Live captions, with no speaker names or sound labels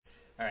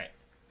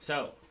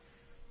So,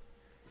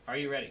 are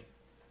you ready?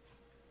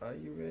 Are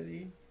you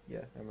ready?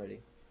 Yeah, I'm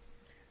ready.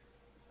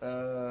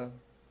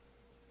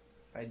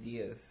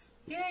 Ideas.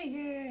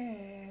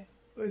 Yeah.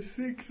 I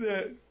think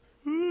that...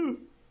 You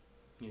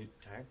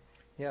tired?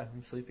 Yeah,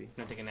 I'm sleepy. You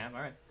want to take a nap?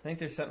 All right. I think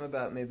there's something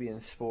about maybe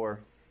in Spore,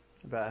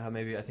 about how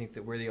maybe I think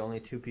that we're the only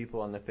two people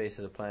on the face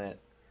of the planet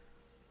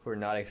who are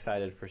not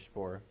excited for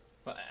Spore.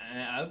 Well,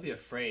 I would be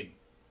afraid.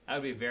 I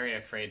would be very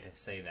afraid to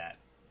say that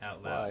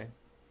out loud. Why?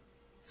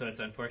 So it's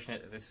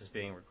unfortunate that this is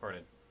being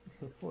recorded.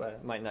 Well,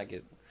 it might not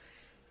get,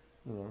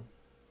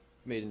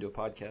 made into a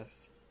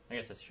podcast. I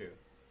guess that's true.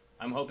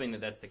 I'm hoping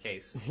that that's the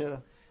case. Yeah.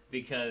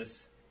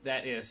 Because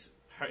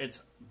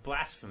it's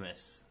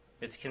blasphemous.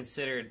 It's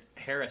considered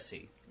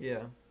heresy.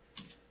 Yeah.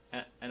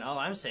 And all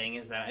I'm saying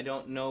is that I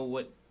don't know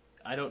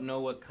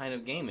what kind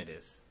of game it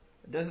is.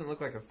 It doesn't look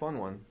like a fun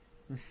one.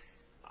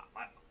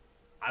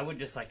 I would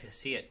just like to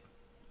see it.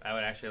 I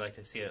would actually like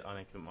to see it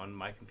on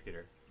my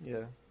computer.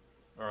 Yeah.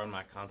 Or on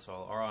my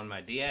console, or on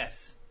my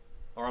DS,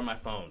 or on my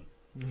phone.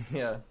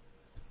 Yeah.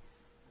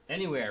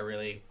 Anywhere,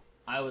 really,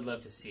 I would love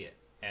to see it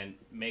and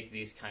make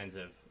these kinds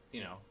of,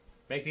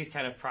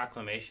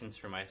 proclamations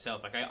for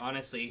myself. Like, I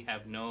honestly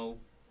have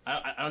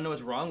I don't know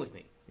what's wrong with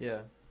me.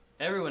 Yeah.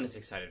 Everyone is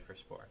excited for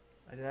Spore.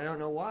 I don't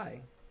know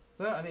why.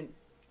 Well, I mean,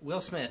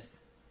 Will Smith,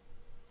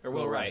 or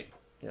Will Wright,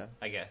 yeah,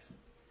 I guess,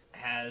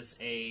 there's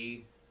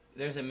a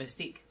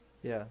mystique.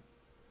 Yeah.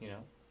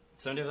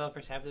 Some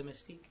developers have the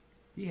mystique.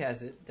 He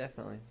has it,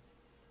 definitely.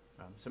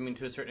 So, I mean,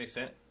 to a certain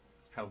extent,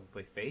 it's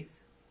probably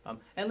faith.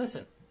 And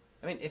listen,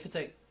 I mean, if it's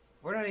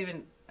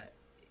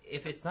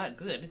not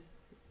good,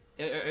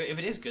 if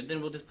it is good, then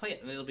we'll just play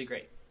it and it'll be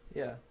great.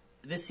 Yeah.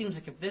 This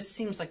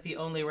seems like the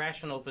only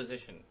rational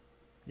position.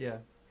 Yeah.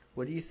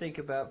 What do you think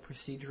about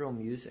procedural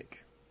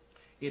music?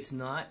 It's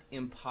not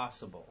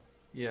impossible.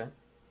 Yeah.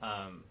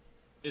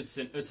 It's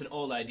an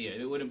old idea.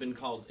 It wouldn't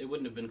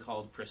have been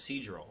called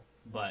procedural,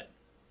 but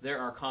there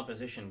are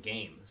composition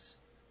games.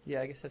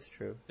 Yeah, I guess that's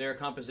true. There are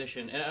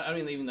composition, and I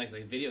don't even like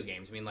video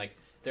games. I mean, like,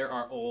 there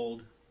are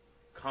old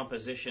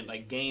composition,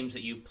 like games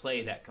that you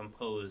play that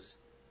compose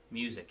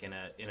music in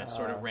a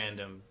sort of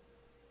random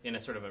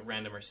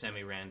or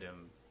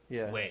semi-random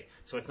way.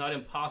 So it's not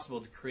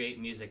impossible to create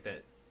music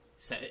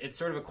it's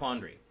sort of a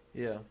quandary.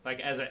 Yeah.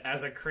 Like, as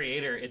a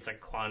creator, it's a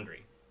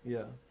quandary.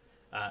 Yeah.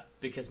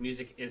 Because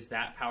music is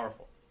that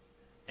powerful,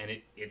 and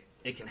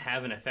it can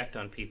have an effect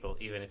on people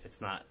even if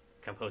it's not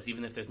composed,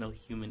 even if there's no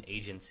human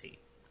agency.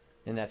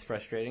 And that's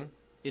frustrating?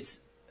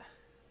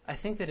 I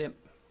think that it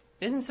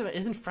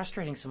isn't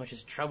frustrating so much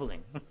as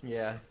troubling.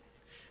 Yeah.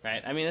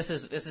 Right? I mean, this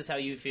is how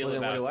you feel about...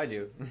 Then what do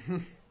I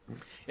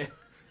do?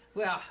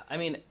 Well, I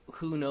mean,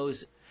 who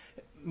knows?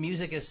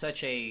 Music is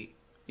such a...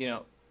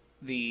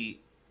 the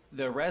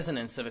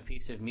resonance of a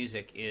piece of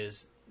music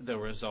is the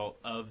result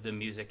of the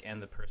music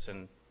and the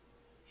person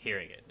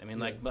hearing it. I mean,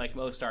 like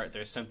most art,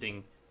 there's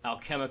something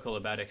alchemical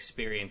about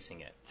experiencing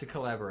it. It's a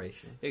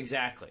collaboration.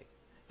 Exactly.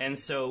 And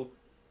so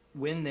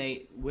when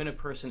a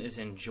person is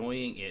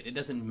enjoying it, it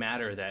doesn't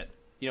matter that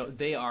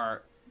they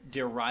are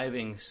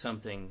deriving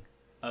something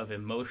of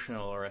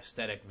emotional or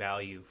aesthetic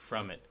value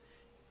from it,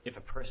 if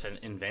a person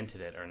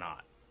invented it or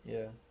not.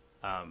 Yeah.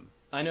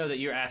 I know that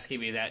you're asking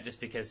me that just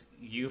because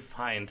you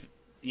find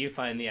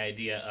the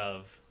idea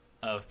of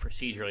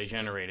procedurally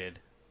generated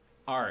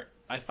art.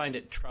 I find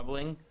it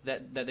troubling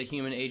that the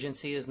human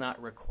agency is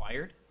not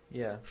required.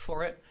 Yeah.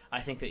 For it.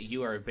 I think that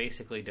you are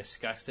basically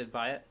disgusted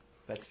by it.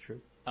 That's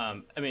true.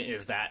 I mean,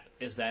 is that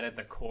at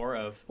the core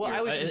of?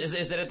 Well,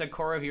 is that at the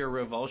core of your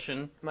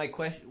revulsion? My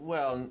question.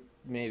 Well,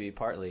 maybe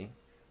partly.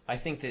 I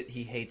think that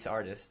he hates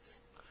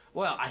artists.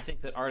 Well, I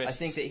think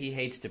that he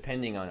hates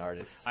depending on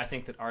artists. I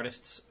think that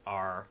artists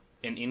are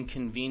an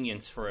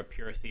inconvenience for a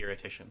pure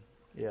theoretician.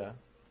 Yeah,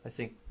 I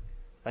think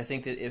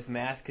that if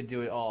math could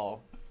do it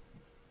all,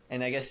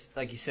 and I guess,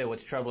 like you said,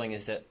 what's troubling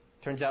is that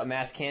turns out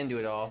math can do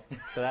it all.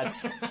 So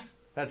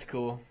that's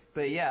cool.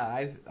 But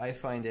yeah, I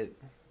find it.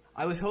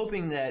 I was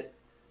hoping that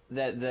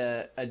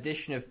the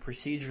addition of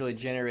procedurally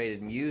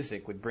generated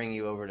music would bring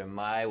you over to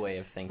my way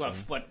of thinking.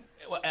 What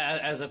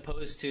as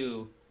opposed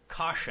to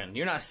caution.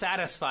 You're not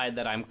satisfied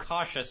that I'm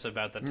cautious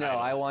about the title. No,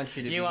 I want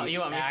you to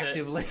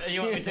actively.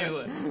 You want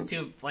me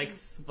to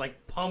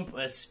like pump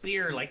a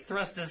spear, like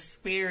thrust a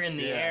spear in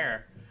the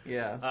air.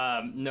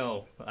 Yeah.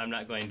 No, I'm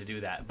not going to do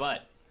that.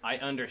 But I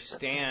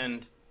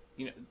understand.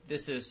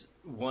 This is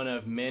one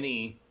of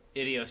many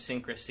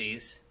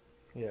idiosyncrasies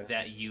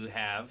that you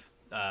have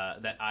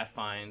that I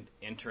find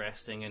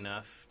interesting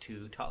enough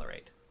to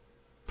tolerate.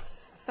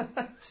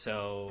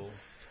 So.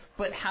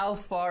 But how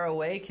far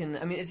away can...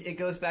 I mean, it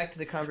goes back to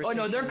the conversation...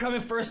 Oh, no, they're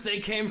coming first. They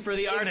came for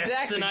the artists,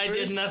 exactly, and I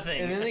did nothing.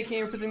 And then they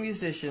came for the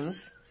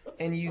musicians,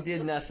 and you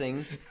did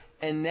nothing.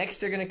 And next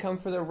they're going to come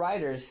for the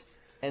writers,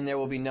 and there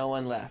will be no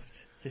one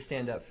left to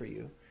stand up for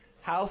you.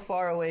 How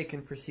far away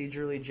can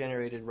procedurally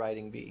generated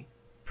writing be?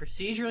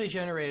 Procedurally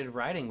generated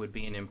writing would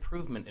be an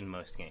improvement in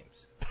most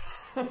games.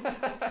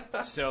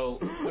 So,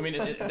 I mean,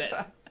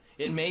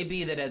 it may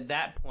be that at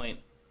that point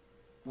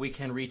we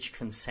can reach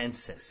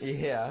consensus.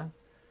 Yeah.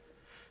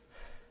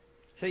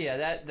 So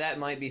yeah, that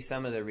might be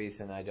some of the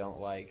reason I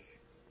don't like.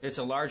 It's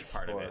a large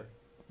part Spore. of it,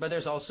 but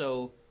there's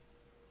also,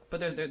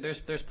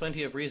 there's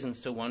plenty of reasons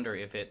to wonder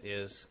if it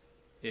is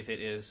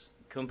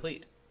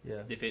complete,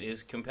 Yeah. if it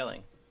is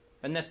compelling,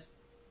 and that's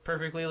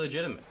perfectly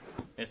legitimate.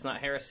 It's not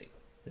heresy.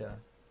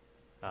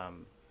 Yeah.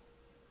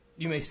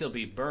 You may still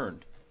be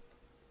burned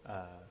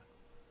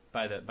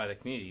by the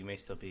community. You may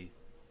still be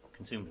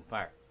consumed in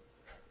fire,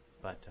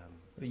 but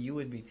Well, you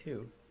would be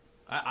too.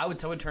 I would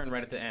turn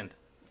right at the end.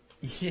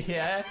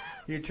 Yeah,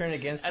 you turn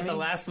against At me the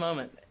last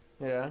moment,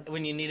 Yeah.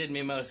 when you needed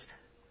me most,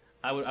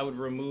 I would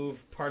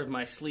remove part of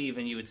my sleeve,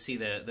 and you would see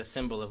the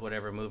symbol of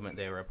whatever movement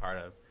they were a part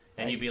of,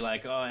 and you'd be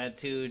like, "Oh, at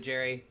 2,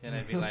 Jerry," and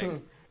I'd be like,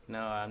 "No,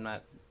 I'm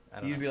not." I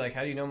don't You'd know. be like,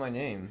 "How do you know my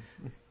name?"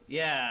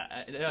 Yeah,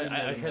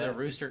 I hear the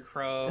rooster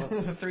crow.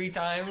 3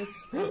 times.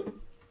 But,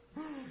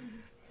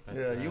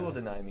 Yeah, you will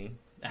deny me.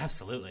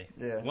 Absolutely.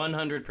 Yeah.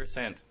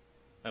 100%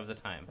 of the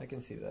time. I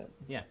can see that.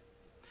 Yeah.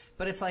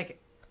 But it's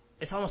like,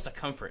 it's almost a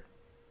comfort.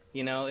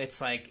 You know, it's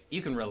like,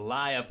 you can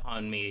rely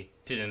upon me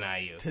to deny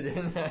you. To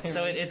deny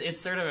So me. it's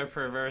sort of a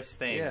perverse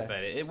thing, Yeah.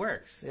 but it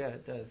works. Yeah,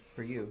 it does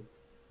for you.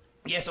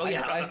 Yes, I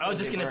I still was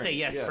just get going to say burned.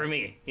 yes Yeah. for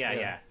me. Yeah, Yeah.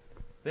 yeah.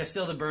 There's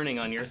still the burning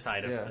on your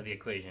side Yeah. of the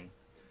equation.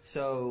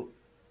 So,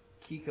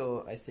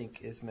 Kiko, I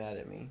think, is mad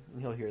at me,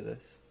 and he'll hear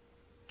this.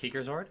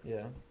 Kiekerzord?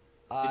 Yeah.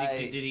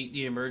 Did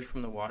he emerge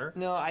from the water?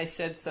 No, I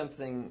said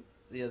something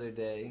the other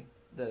day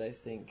that I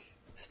think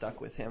stuck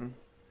with him.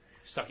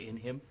 Stuck in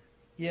him?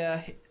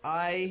 Yeah,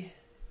 I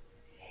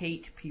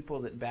hate people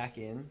that back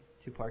in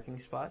to parking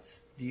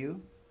spots. Do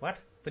you? What?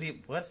 What do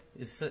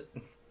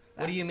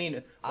you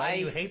mean? Why do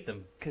you hate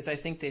them? Because I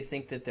think they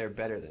think that they're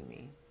better than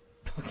me.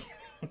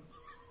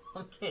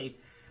 Okay.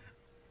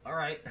 All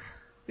right.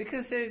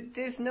 Because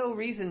there's no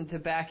reason to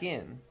back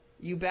in.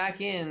 You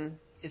back in,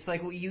 it's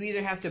like you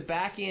either have to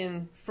back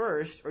in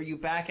first or you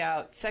back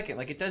out second.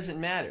 Like, it doesn't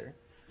matter.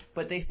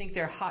 But they think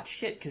they're hot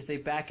shit because they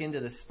back into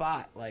the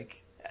spot.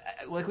 Like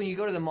when you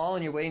go to the mall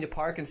and you're waiting to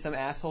park and some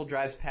asshole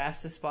drives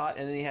past the spot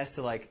and then he has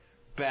to, like,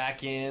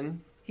 back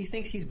in. He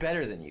thinks he's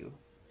better than you.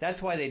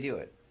 That's why they do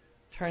it.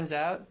 Turns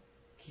out,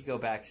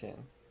 Kiko backs in.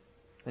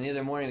 And the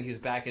other morning he was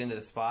backing into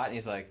the spot and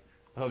he's like,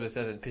 I hope this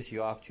doesn't piss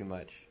you off too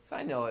much. So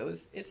I know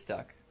it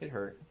stuck. It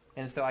hurt.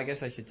 And so I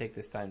guess I should take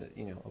this time to,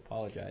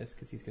 apologize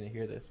because he's going to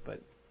hear this.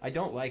 But I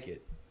don't like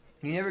it.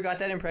 You never got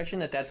that impression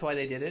that that's why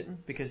they did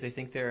it? Because they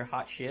think they're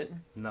hot shit?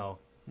 No.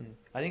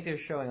 I think they're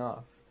showing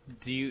off.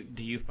 Do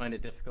you find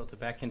it difficult to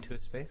back into a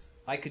space?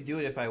 I could do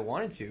it if I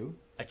wanted to.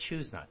 I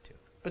choose not to.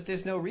 But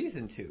there's no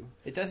reason to.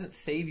 It doesn't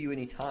save you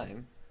any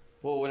time.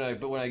 Well, when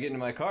I get into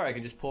my car, I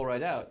can just pull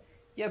right out.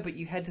 Yeah, but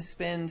you had to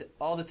spend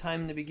all the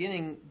time in the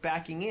beginning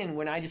backing in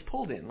when I just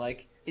pulled in.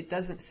 Like, it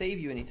doesn't save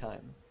you any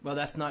time. Well,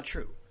 that's not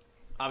true.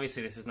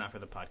 Obviously, this is not for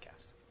the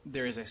podcast.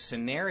 There is a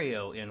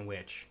scenario in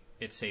which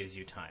it saves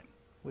you time.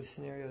 What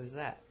scenario is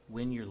that?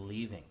 When you're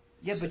leaving.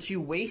 Yeah, but you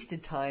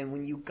wasted time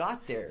when you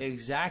got there.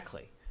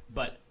 Exactly.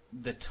 But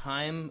the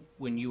time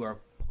when you are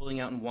pulling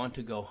out and want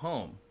to go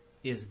home,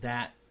 is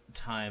that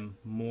time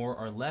more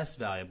or less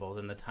valuable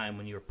than the time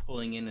when you're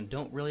pulling in and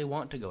don't really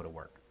want to go to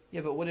work?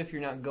 Yeah, but what if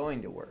you're not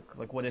going to work?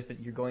 Like, what if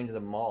you're going to the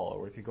mall,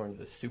 or what if you're going to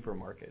the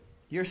supermarket?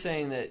 You're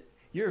saying that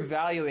you're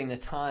valuing the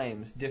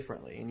times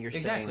differently, and you're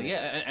exactly, saying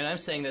yeah, and I'm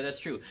saying that that's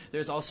true.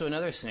 There's also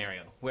another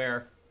scenario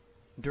where,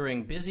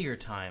 during busier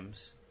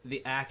times,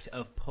 the act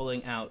of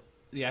pulling out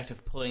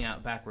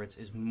backwards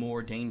is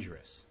more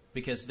dangerous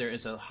because there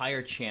is a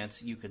higher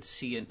chance you could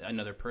see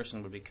another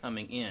person would be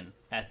coming in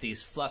at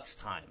these flux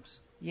times.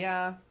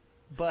 Yeah,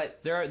 but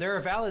there are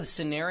valid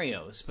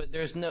scenarios, but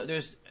there's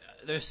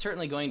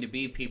certainly going to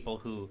be people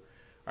who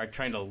are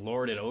trying to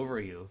lord it over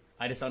you.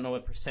 I just don't know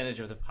what percentage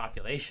of the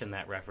population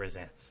that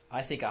represents.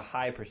 I think a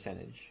high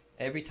percentage.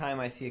 Every time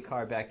I see a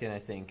car backed in, I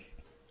think...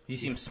 You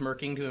seem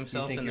smirking to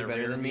himself think in you're the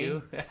better rear than me?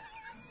 view.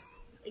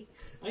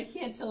 I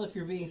can't tell if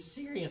you're being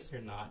serious or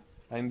not.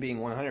 I'm being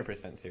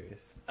 100%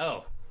 serious.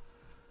 Oh.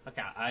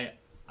 Okay,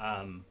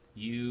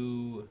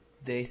 you...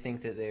 They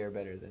think that they are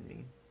better than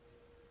me.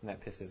 And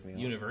that pisses me off.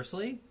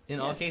 Universally? In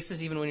all Yes.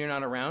 cases, even when you're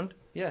not around?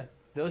 Yeah,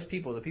 those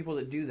people, the people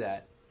that do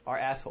that, are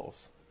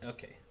assholes.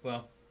 Okay,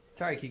 well...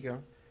 Sorry, Kiko.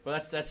 Well,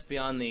 that's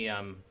beyond the...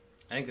 I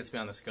think that's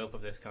beyond the scope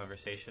of this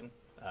conversation.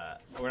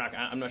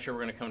 I'm not sure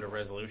we're going to come to a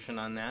resolution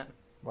on that.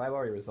 Well, I've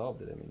already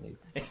resolved it. I mean,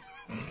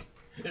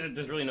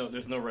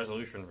 There's no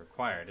resolution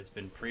required. It's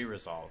been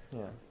pre-resolved.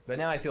 yeah. But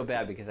now I feel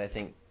bad because I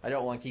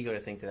don't want Kiko to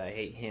think that I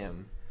hate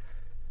him.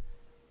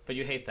 But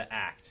you hate the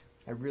act.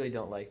 I really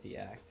don't like the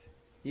act.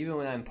 Even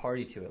when I'm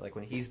party to it, like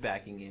when he's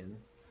backing in.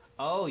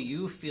 Oh,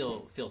 you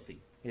feel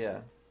filthy. Yeah.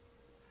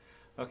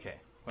 Okay,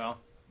 well,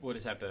 we'll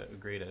just have to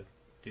agree to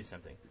do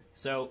something.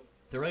 So,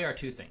 there really are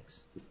two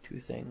things. Two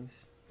things.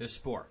 There's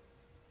Spore.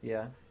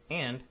 Yeah.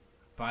 And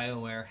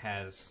BioWare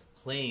has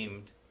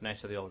claimed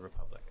Knights of the Old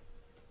Republic.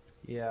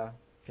 Yeah.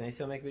 Can they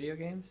still make video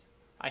games?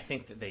 I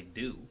think that they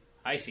do.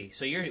 I see.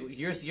 So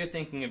you're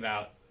thinking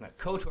about...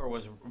 KOTOR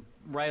was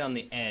right on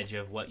the edge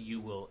of what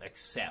you will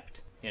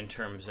accept in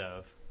terms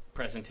of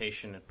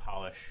presentation and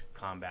polish,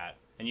 combat,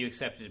 and you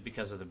accepted it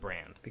because of the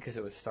brand. Because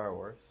it was Star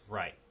Wars.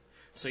 Right.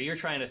 So you're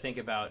trying to think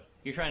about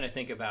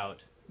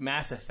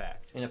Mass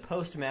Effect. In a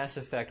post-Mass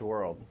Effect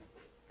world.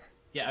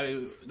 Yeah, I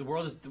mean, the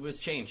world was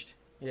changed.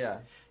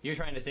 Yeah. You're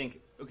trying to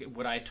think, okay,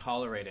 would I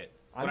tolerate it?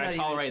 I'm Would I not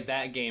tolerate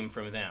that game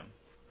from them?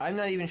 I'm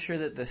not even sure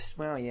that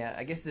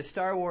I guess the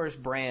Star Wars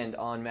brand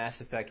on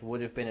Mass Effect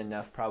would have been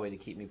enough probably to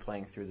keep me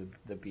playing through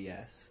the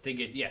BS.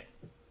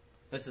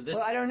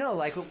 Well, I don't know,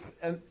 like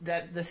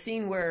the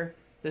scene where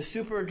the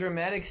super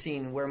dramatic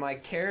scene where my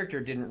character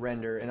didn't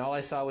render and all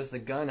I saw was the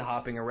gun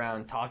hopping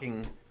around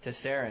talking to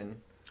Saren.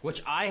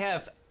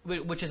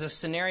 Which is a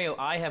scenario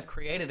I have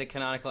created a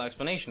canonical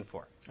explanation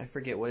for. I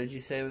forget, what did you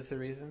say was the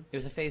reason? It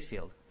was a phase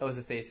field. Oh, it was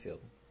a phase field.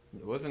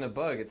 It wasn't a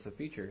bug, it's a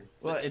feature.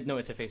 Well, no,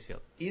 it's a phase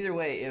field. Either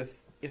way,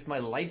 if my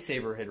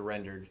lightsaber had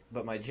rendered,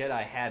 but my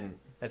Jedi hadn't,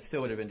 that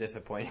still would have been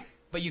disappointing.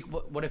 But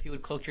what if you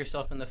had cloaked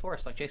yourself in the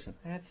Force like Jason?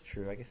 That's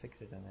true, I guess I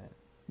could have done that.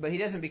 But he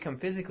doesn't become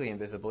physically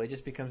invisible, he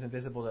just becomes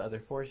invisible to other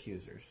Force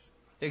users.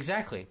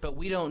 Exactly, but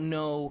we don't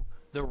know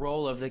the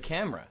role of the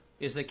camera.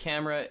 Is the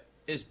camera...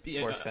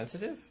 Force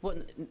sensitive?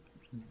 Well,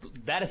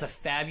 that is a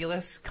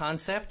fabulous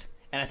concept,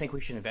 and I think we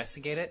should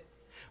investigate it.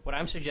 What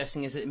I'm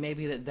suggesting is that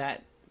maybe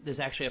that there's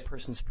actually a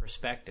person's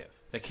perspective.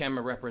 The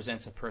camera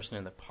represents a person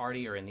in the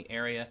party or in the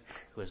area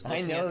who is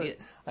looking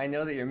I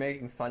know that you're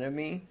making fun of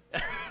me,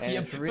 and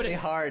it's really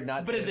hard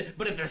not to...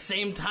 But at the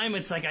same time,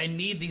 it's like I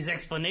need these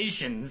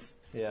explanations.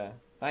 Yeah.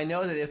 I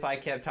know that if I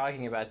kept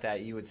talking about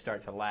that, you would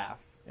start to laugh,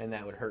 and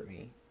that would hurt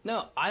me.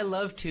 No, I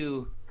love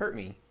to... Hurt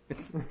me.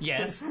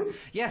 Yes.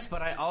 Yes,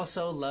 but I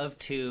also love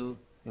to...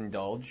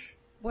 Indulge?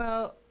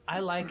 Well, I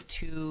like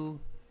to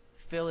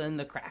fill in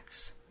the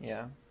cracks.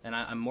 Yeah. And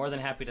I'm more than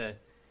happy to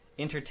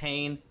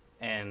entertain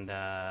and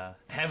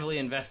heavily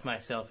invest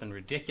myself in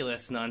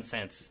ridiculous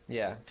nonsense.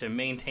 Yeah. To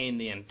maintain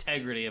the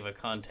integrity of a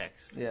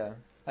context. Yeah.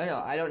 I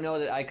know. I don't know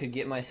that I could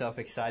get myself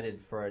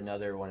excited for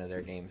another one of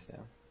their games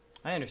now.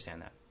 I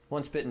understand that.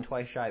 Once bitten,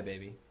 twice shy,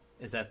 baby.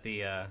 Is that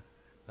the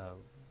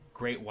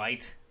Great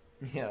White?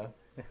 Yeah.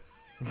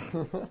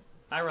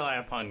 I rely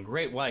upon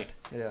Great White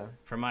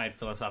for my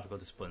philosophical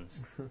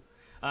disciplines.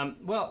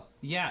 Well,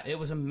 yeah, it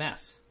was a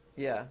mess.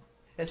 Yeah.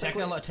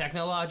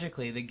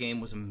 Technologically, the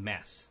game was a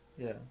mess.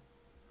 Yeah.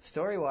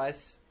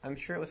 Story-wise, I'm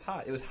sure it was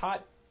hot. It was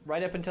hot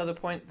right up until the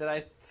point that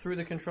I threw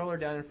the controller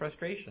down in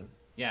frustration.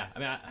 Yeah, I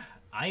mean,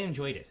 I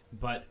enjoyed it,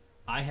 but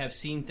I have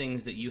seen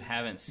things that you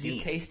haven't seen. You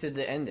tasted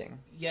the ending.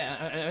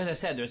 Yeah, as I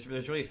said, there's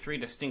really three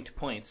distinct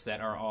points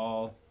that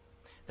are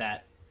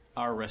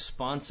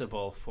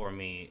responsible for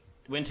me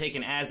when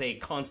taken as a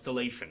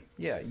constellation.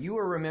 Yeah, you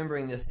were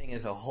remembering the thing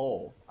as a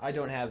whole. I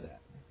don't have that.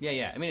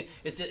 Yeah. I mean,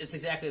 it's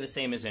exactly the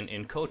same as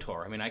in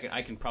KOTOR. I mean,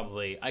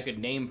 I could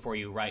name for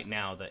you right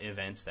now the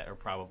events that are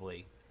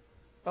probably...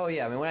 Oh,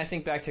 yeah. I mean, when I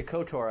think back to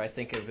KOTOR, I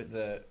think of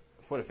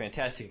what a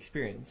fantastic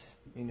experience,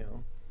 you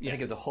know. I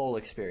think of the whole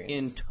experience.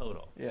 In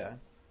total. Yeah.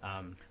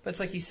 But it's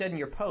like you said in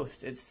your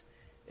post, it's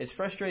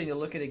frustrating to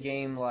look at a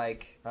game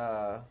like,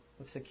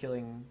 what's the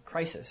killing?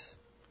 Crisis.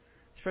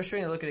 It's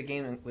frustrating to look at a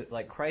game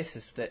like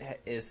Crisis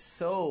that has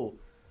so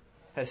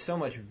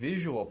much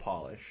visual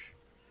polish.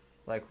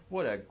 Like,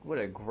 what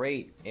a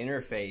great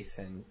interface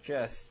and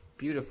just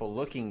beautiful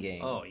looking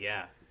game. Oh,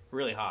 yeah.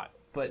 Really hot.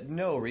 But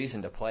no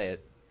reason to play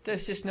it.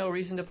 There's just no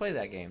reason to play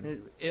that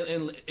game.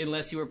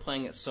 Unless you were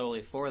playing it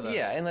solely for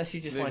the unless you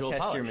just want to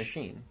test your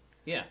machine.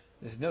 Yeah.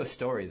 There's no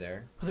story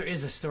there. Well, there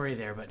is a story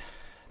there, but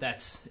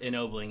that's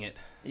ennobling it.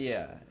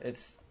 Yeah,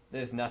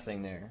 there's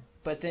nothing there.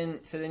 But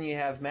then you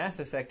have Mass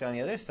Effect on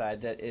the other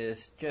side that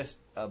is just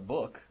a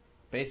book,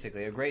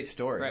 basically, a great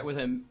story. Right,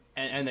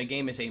 and the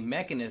game is a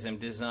mechanism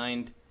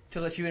designed...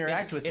 to let you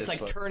interact with it. It's like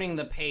book. Turning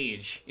the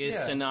page is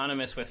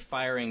synonymous with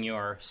firing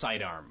your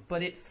sidearm.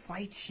 But it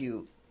fights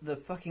you. The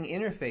fucking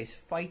interface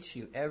fights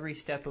you every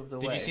step of the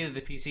way. Did you see that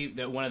the PC,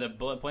 that one of the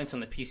bullet points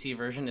on the PC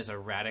version is a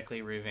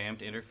radically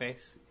revamped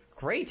interface?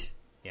 Great.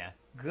 Yeah.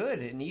 Good.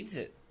 It needs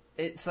it.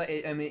 It's like,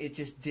 it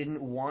just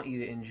didn't want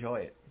you to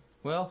enjoy it.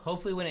 Well,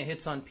 hopefully when it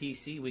hits on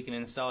PC, we can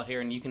install it here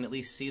and you can at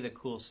least see the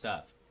cool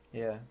stuff.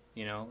 Yeah.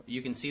 You know,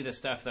 you can see the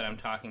stuff that I'm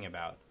talking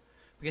about.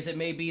 Because it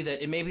may be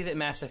that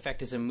Mass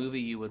Effect is a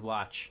movie you would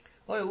watch.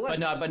 Well, it was,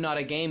 but not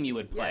a game you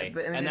would play. Yeah,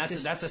 but, I mean, and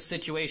that's a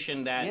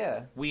situation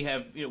that we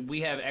have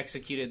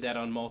executed that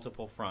on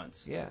multiple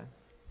fronts. Yeah.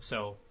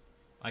 So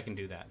I can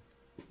do that.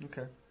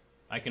 Okay.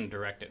 I can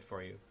direct it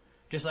for you.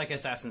 Just like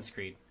Assassin's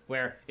Creed,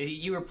 where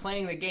you were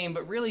playing the game,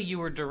 but really you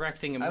were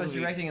directing a movie. I was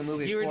directing a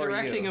movie. You were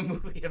directing a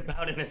movie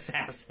about an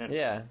assassin.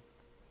 Yeah.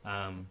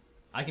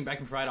 I can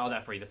provide all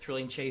that for you. The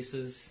thrilling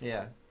chases.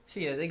 Yeah. So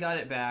yeah, they got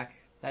it back.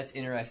 That's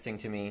interesting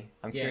to me.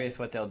 I'm curious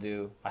what they'll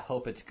do. I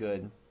hope it's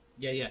good.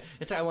 Yeah.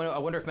 I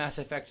wonder if Mass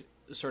Effect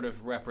sort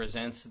of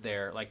represents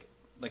their like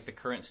the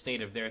current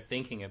state of their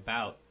thinking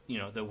about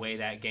the way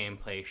that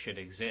gameplay should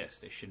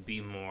exist. It should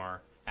be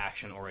more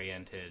action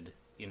oriented.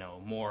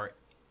 More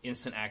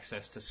instant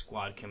access to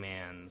squad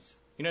commands.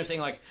 You know what I'm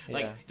saying?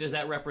 Like, does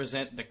that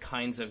represent the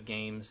kinds of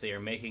games they are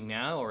making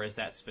now, or is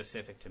that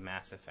specific to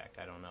Mass Effect?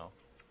 I don't know.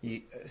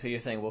 So you're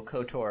saying, will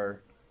KOTOR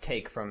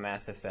take from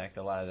Mass Effect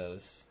a lot of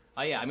those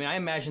Yeah, I mean, I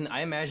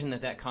imagine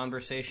that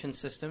conversation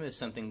system is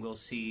something we'll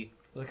see.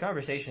 Well, the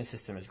conversation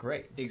system is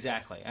great.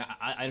 Exactly.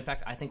 In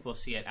fact, I think we'll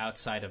see it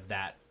outside of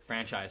that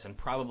franchise and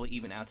probably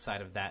even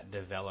outside of that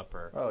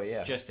developer. Oh,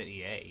 yeah. Just at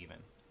EA, even.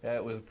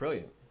 It was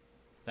brilliant.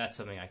 That's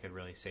something I could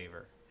really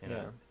savor in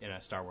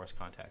a Star Wars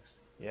context.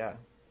 Yeah.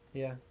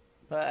 Yeah.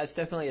 It's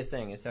definitely a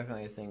thing. It's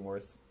definitely a thing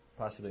worth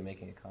possibly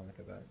making a comic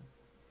about.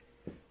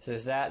 So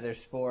there's that. There's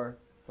Spore.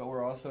 But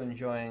we're also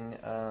enjoying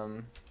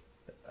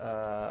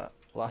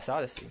Lost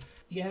Odyssey.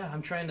 Yeah,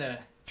 I'm trying to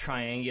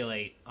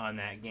triangulate on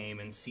that game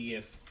and see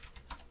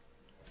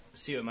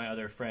what my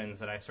other friends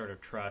that I sort of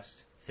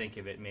trust think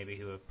of it, maybe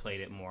who have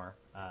played it more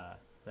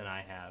than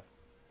I have.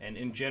 And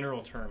in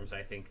general terms,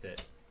 I think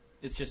that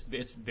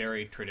it's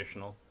very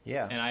traditional.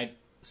 Yeah. And I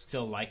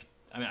still like,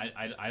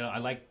 I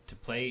like to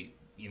play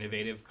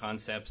innovative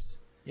concepts.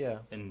 Yeah.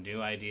 And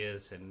new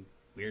ideas and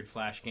weird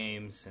flash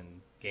games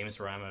and games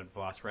where I'm a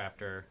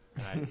Velociraptor.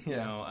 And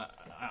Yeah.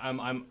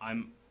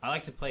 I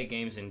like to play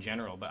games in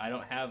general, but I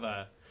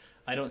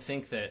don't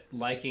think that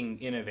liking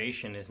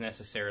innovation is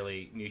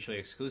necessarily mutually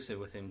exclusive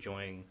with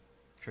enjoying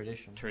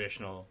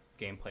traditional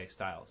gameplay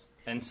styles.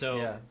 And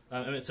so,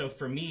 so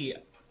for me,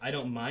 I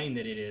don't mind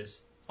that it is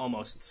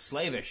almost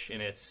slavish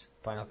in its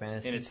Final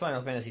Fantasy. It's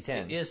Final Fantasy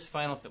X. It is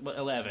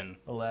 11.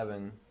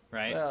 11.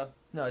 Right? Well,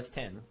 no, it's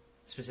 10.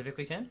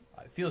 Specifically 10?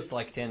 It feels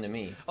like 10 to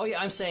me. Oh yeah,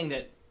 I'm saying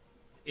that.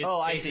 It's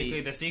I basically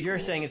see. The sequel. You're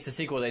saying it's the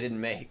sequel they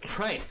didn't make.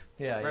 Right.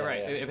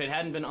 Right. If it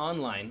hadn't been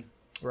online,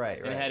 right.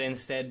 It had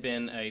instead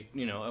been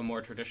a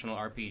more traditional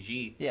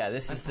RPG. Yeah,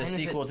 this is the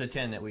sequel to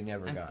 10 that we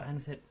never got. I'm fine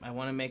with it. I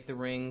want to make the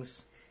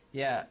rings.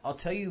 Yeah, I'll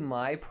tell you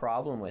my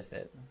problem with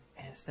it.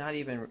 And it's not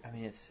even. I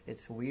mean,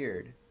 it's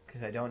weird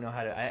because I don't know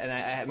how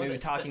to. Maybe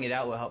talking it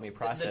out will help me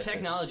process it. The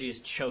technology is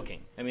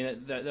choking. I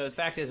mean, the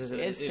fact is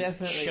it's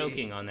definitely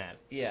choking on that.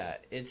 Yeah,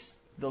 it's.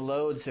 The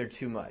loads are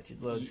too much.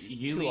 It loads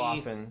too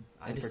often.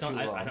 I just don't.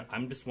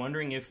 I'm just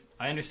wondering if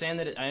I understand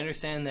that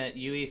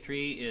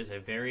UE3 is a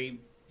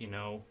very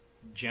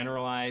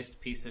generalized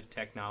piece of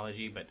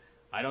technology, but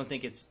I don't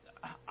think it's.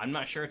 I'm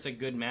not sure it's a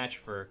good match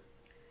for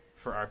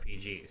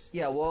RPGs.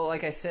 Yeah, well,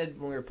 like I said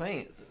when we were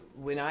playing,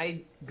 when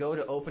I go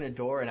to open a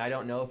door and I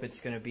don't know if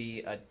it's going to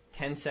be a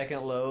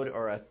 10-second load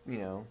or a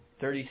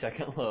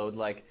 30-second load,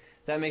 like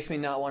that makes me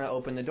not want to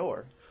open the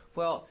door.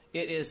 Well,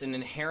 it's an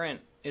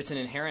inherent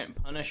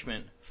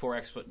punishment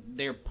for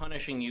they're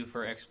punishing you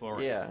for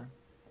exploring. Yeah.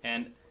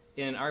 And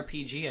in an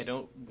RPG, I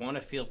don't want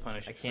to feel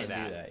punished for that. I can't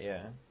do that,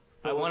 yeah.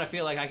 I want to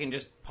feel like I can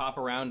just pop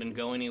around and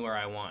go anywhere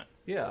I want.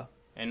 Yeah.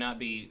 And not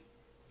be,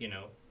 and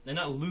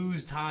not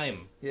lose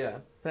time. Yeah.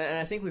 And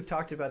I think we've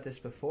talked about this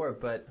before,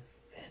 but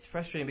it's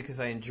frustrating because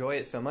I enjoy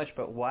it so much,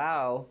 but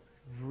WoW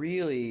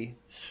really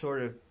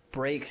sort of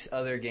breaks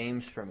other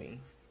games for me.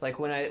 Like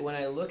when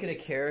I look at a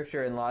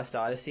character in Lost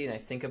Odyssey and I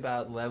think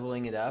about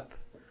leveling it up,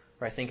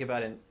 or I think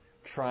about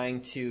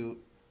trying to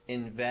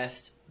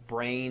invest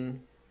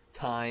brain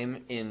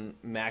time in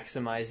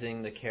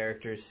maximizing the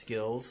character's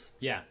skills.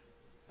 Yeah.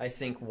 I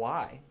think,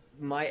 why?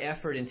 My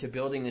effort into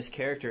building this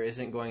character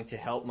isn't going to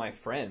help my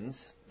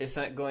friends. It's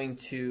not going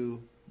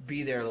to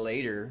be there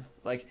later.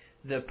 Like,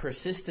 the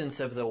persistence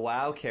of the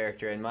WoW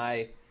character and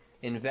my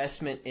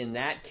investment in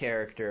that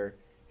character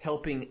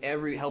helping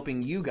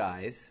you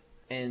guys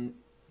and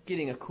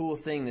getting a cool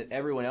thing that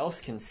everyone else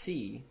can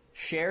see,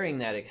 sharing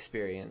that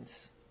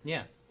experience.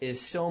 Yeah. Is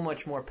so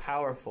much more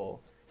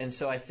powerful. And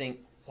so I think,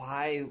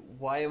 why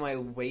am I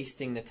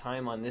wasting the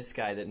time on this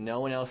guy that no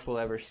one else will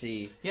ever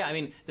see? Yeah, I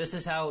mean, this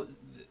is how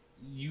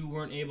you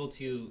weren't able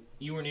to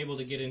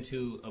get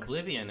into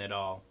Oblivion at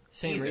all.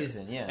 Same either.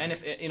 Reason, yeah. And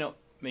if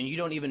you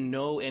don't even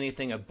know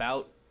anything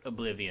about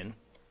Oblivion.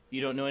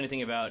 You don't know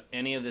anything about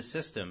any of the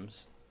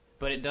systems,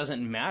 but it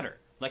doesn't matter.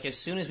 Like, as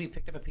soon as we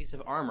picked up a piece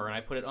of armor and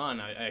I put it on,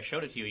 I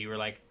showed it to you, you were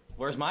like,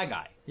 "Where's my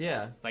guy?"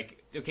 Yeah.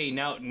 Like, okay,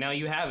 now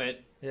you have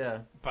it. Yeah.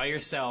 By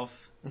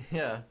yourself.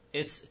 Yeah.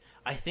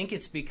 I think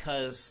it's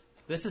because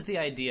this is the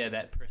idea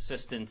that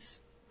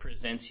persistence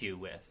presents you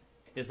with,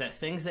 is that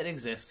things that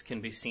exist can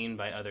be seen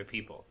by other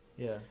people.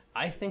 Yeah.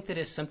 I think that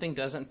if something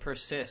doesn't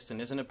persist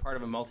and isn't a part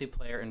of a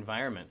multiplayer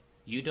environment,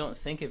 you don't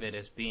think of it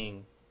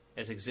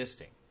as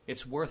existing.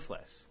 It's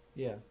worthless.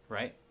 Yeah.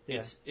 Right?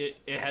 Yeah.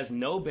 It has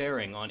no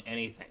bearing on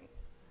anything.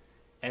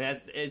 And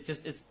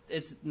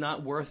it's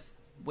not worth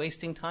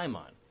wasting time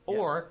on. Yeah.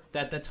 Or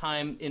that the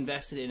time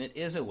invested in it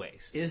is a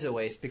waste.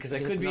 Because I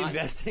could be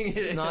investing in it.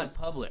 It's not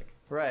public.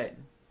 Right.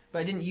 But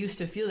I didn't used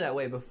to feel that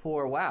way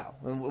before WoW.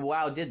 And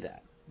WoW did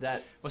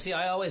that. Well, see,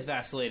 I always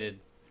vacillated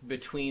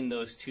between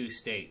those two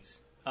states.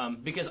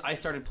 Because I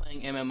started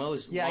playing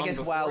MMOs long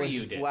before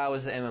you did. WoW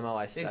was the MMO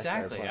I started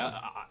Exactly.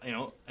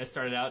 playing. I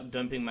started out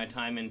dumping my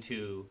time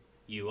into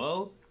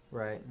UO.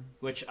 Right.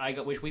 Which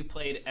we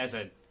played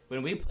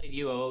when we played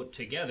UO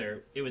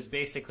together, it was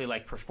basically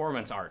like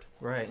performance art.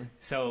 Right.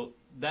 So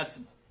that's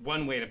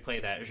one way to play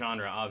that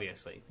genre,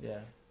 obviously. Yeah.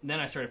 Then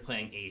I started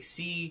playing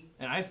AC,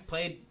 and I've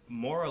played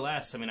more or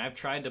less. I mean, I've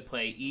tried to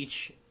play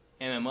each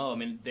MMO. I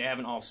mean, they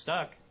haven't all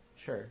stuck.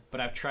 Sure.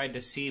 But I've tried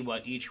to see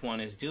what each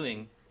one is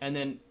doing. And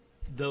then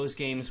those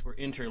games were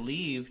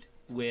interleaved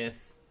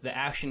with the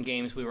action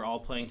games we were all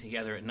playing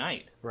together at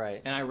night.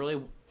 Right.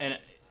 And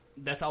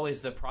that's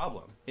always the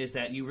problem, is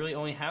that you really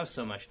only have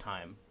so much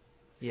time.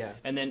 Yeah.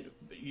 And then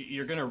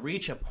you're going to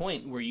reach a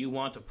point where you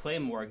want to play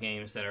more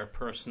games that are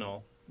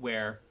personal,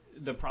 where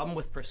the problem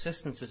with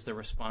persistence is the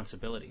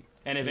responsibility.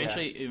 And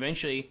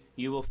eventually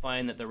you will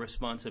find that the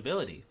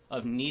responsibility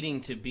of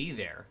needing to be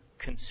there,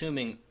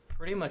 consuming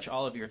pretty much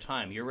all of your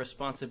time, your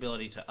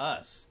responsibility to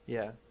us,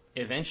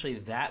 eventually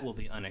that will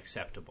be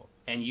unacceptable.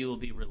 And you will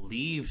be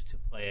relieved to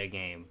play a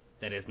game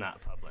that is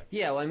not public.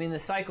 Yeah, well, I mean, the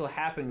cycle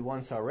happened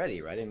once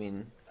already, right? I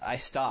mean, I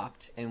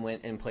stopped and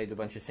went and played a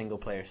bunch of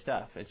single-player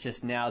stuff. It's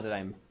just now that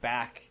I'm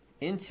back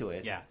into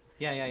it. Yeah.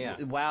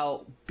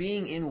 WoW,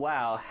 being in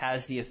WoW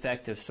has the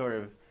effect of sort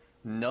of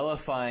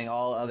nullifying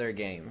all other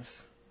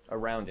games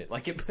around it.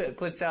 Like, it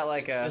puts out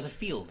like There's a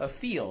field. A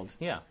field.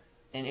 Yeah.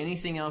 And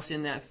anything else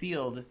in that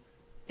field,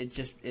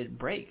 it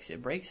breaks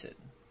it.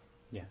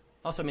 Yeah.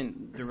 Also, I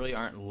mean, there really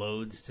aren't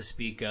loads to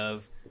speak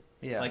of.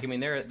 Yeah. Like, I mean,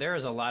 there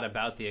is a lot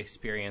about the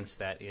experience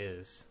that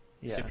is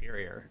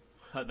superior.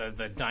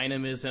 The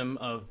dynamism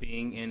of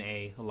being in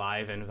a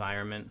live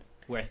environment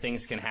where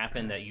things can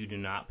happen that you do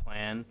not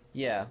plan.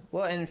 Yeah.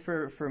 Well, and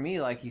for me,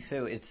 like you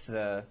said, it's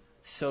the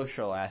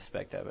social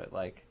aspect of it.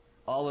 Like,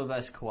 all of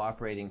us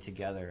cooperating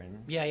together.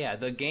 And Yeah.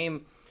 The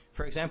game,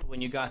 for example,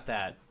 when you got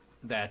that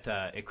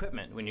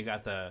equipment, when you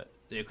got the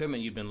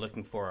equipment you've been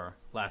looking for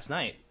last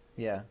night.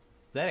 Yeah.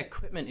 That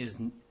equipment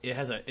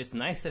it's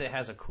nice that it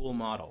has a cool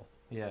model.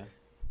 Yeah.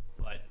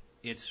 But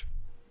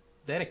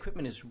that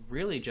equipment is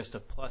really just a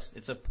plus.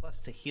 It's a plus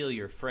to heal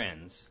your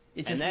friends.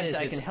 It just means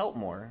I can help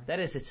more.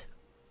 That is its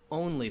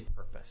only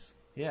purpose.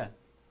 Yeah.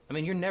 I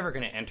mean, you're never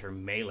going to enter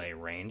melee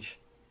range.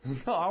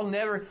 No, I'll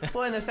never.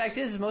 Well, and the fact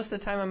is, most of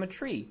the time I'm a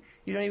tree.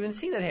 You don't even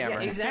see that hammer.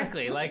 Yeah,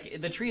 exactly.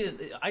 Like, the tree is...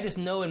 I just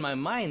know in my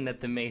mind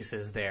that the mace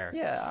is there.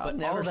 Yeah, I'll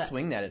never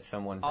swing that at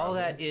someone.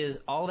 Probably.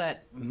 All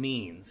that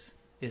means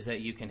is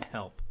that you can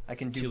help. I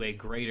can do to a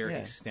greater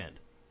extent.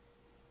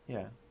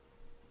 Yeah.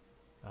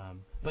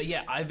 But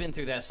yeah, I've been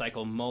through that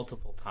cycle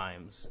multiple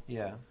times.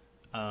 Yeah.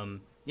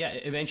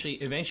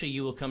 Eventually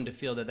you will come to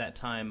feel that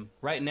time...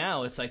 Right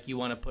now, it's like you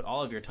want to put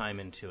all of your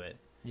time into it.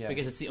 Yeah.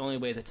 Because it's the only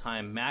way the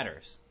time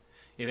matters.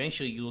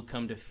 Eventually you will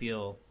come to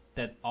feel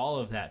that all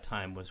of that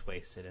time was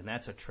wasted, and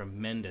that's a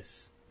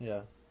tremendous...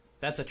 Yeah.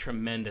 That's a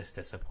tremendous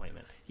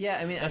disappointment. Yeah,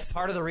 I mean... That's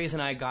part of the reason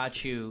I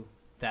got you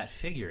that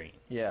figurine.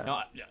 Yeah.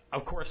 Now,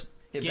 of course,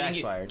 it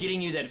backfired.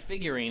 Getting you that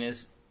figurine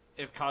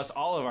it caused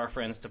all of our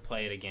friends to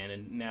play it again,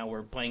 and now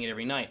we're playing it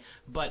every night.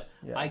 But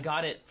I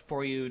got it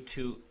for you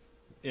to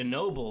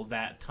ennoble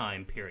that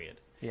time period.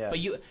 Yeah. But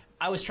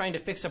I was trying to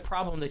fix a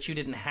problem that you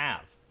didn't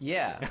have.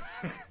 Yeah.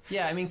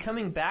 Yeah, I mean,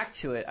 coming back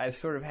to it, I've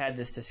sort of had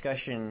this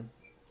discussion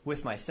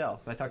with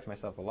myself. I talk to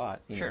myself a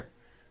lot. Sure.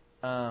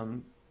 I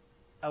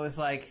was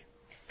like...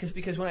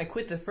 Because when I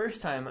quit the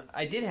first time,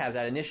 I did have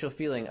that initial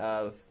feeling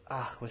of,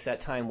 was that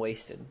time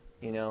wasted?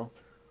 You know?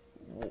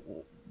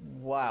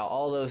 Wow,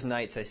 all those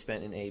nights I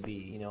spent in AB,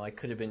 you know, I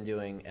could have been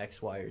doing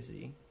X, Y, or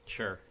Z.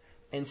 Sure.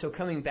 And so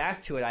coming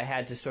back to it, I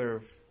had to sort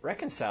of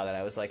reconcile that.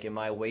 I was like, am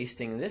I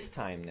wasting this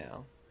time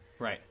now?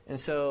 Right. And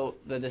so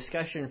the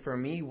discussion for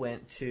me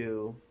went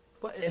to,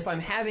 if I'm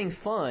having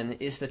fun,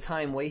 is the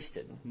time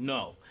wasted?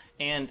 No.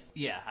 And,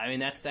 yeah, I mean,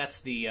 that's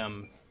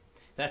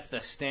the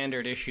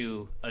standard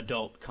issue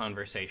adult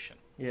conversation.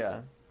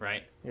 Yeah.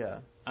 Right? Yeah.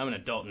 I'm an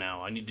adult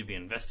now. I need to be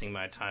investing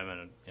my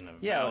time in a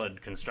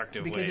valid,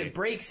 constructive way. Because it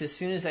breaks as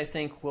soon as I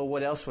think, well,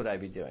 what else would I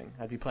be doing?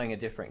 I'd be playing a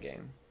different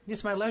game.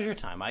 It's my leisure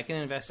time. I can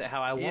invest it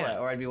how I want. Yeah,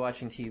 or I'd be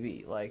watching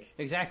TV. Like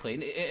Exactly.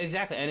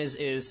 And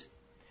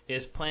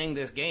is playing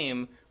this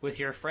game with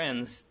your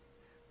friends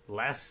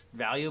less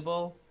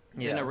valuable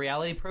than a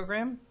reality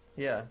program?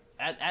 Yeah.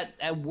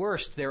 At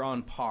worst, they're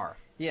on par.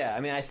 Yeah, I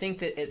mean, I think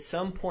that at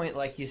some point,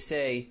 like you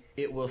say,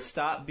 it will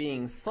stop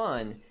being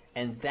fun,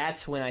 and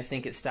that's when I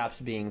think it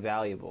stops being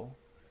valuable.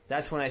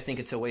 That's when I think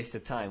it's a waste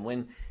of time.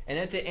 And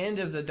at the end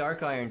of the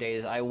Dark Iron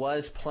days, I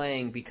was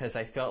playing because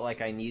I felt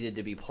like I needed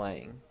to be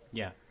playing.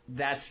 Yeah.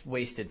 That's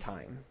wasted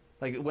time.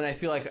 Like, when I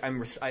feel like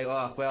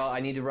I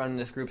need to run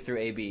this group through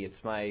AB.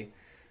 I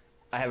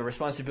have a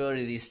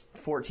responsibility to these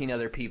 14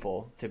 other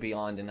people to be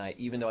on tonight,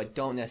 even though I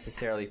don't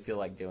necessarily feel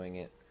like doing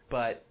it.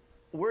 But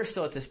we're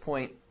still at this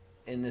point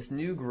in this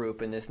new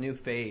group, in this new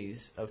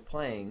phase of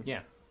playing,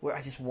 where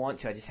I just want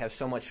to. I just have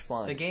so much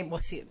fun. The game,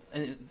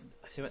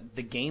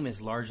 the game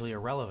is largely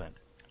irrelevant.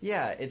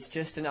 Yeah, it's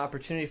just an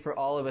opportunity for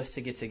all of us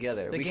to get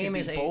together. We could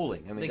be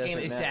bowling. I mean, it doesn't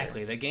matter.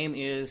 Exactly. The game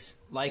is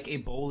like a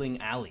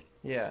bowling alley.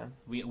 Yeah.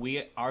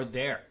 We are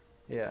there.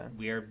 Yeah.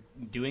 We are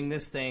doing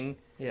this thing.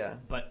 Yeah.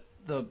 But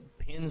the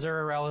pins are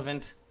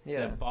irrelevant.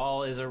 Yeah. The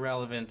ball is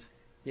irrelevant.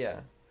 Yeah.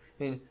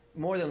 I mean,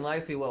 more than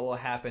likely what will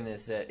happen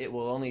is that it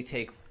will only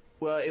take...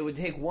 Well, it would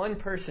take one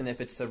person, if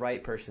it's the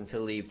right person, to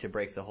leave to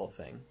break the whole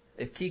thing.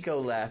 If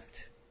Kiko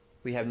left,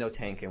 we have no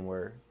tank and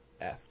we're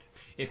effed.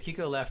 If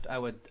Kiko left, I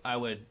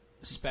would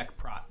spec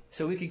prot.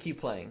 So we could keep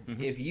playing.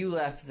 Mm-hmm. If you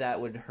left, that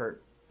would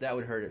hurt. That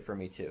would hurt it for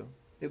me too.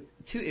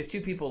 If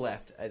two people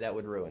left, that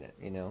would ruin it.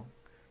 You know.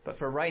 But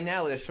for right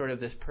now, there's sort of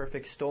this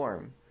perfect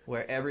storm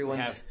where everyone's...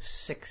 We have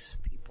 6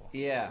 people.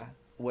 Yeah,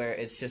 where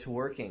it's just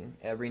working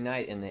every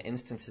night, and the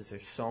instances are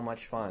so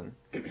much fun,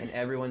 and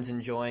everyone's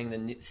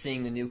enjoying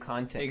seeing the new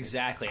content.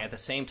 Exactly, at the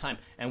same time.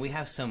 And we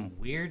have some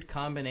weird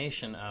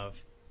combination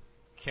of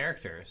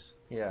characters.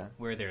 Yeah.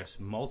 Where there's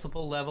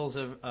multiple levels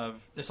of...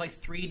 There's like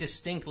 3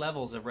 distinct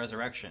levels of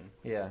resurrection.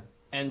 Yeah.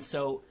 And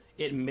so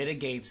it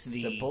mitigates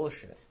the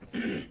bullshit.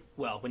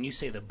 Well, when you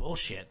say the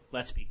bullshit,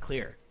 let's be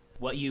clear.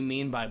 What you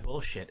mean by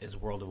bullshit is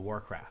World of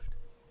Warcraft.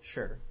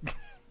 Sure.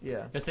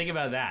 Yeah. But think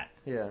about that.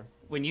 Yeah.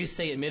 When you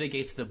say it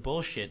mitigates the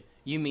bullshit,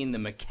 you mean the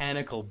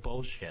mechanical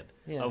bullshit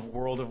of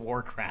World of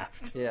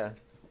Warcraft. Yeah.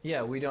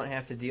 Yeah, we don't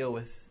have to deal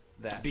with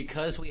that.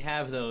 Because we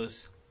have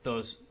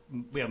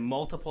we have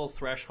multiple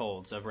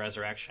thresholds of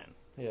resurrection.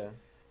 Yeah.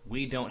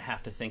 We don't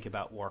have to think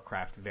about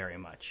Warcraft very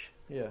much.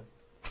 Yeah.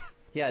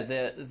 Yeah,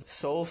 the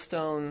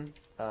Soulstone,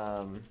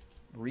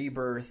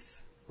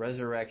 Rebirth,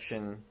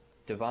 Resurrection,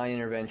 Divine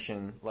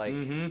Intervention, like...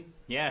 Mm-hmm.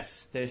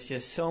 Yes. There's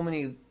just so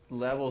many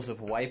levels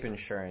of wipe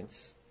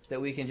insurance that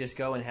we can just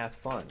go and have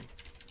fun.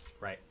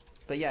 Right.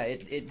 But yeah,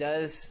 it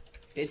does...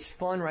 It's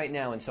fun right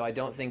now, and so I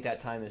don't think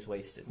that time is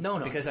wasted. No.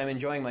 Because I'm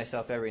enjoying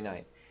myself every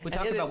night. We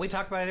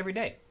talk about it every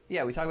day.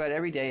 Yeah, we talk about it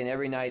every day, and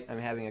every night I'm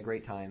having a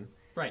great time.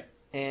 Right.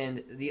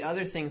 And the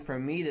other thing for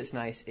me that's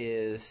nice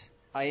is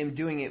I am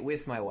doing it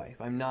with my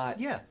wife. I'm not...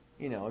 Yeah.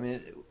 You know, I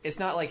mean, it's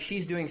not like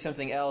she's doing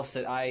something else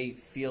that I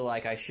feel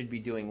like I should be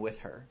doing with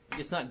her.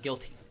 It's not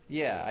guilty.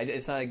 Yeah,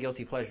 it's not a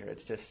guilty pleasure.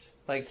 It's just...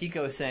 Like,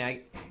 Kiko was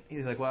saying, he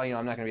was like, well, you know,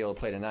 I'm not going to be able to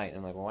play tonight. And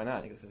I'm like, well, why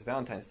not? He goes, it's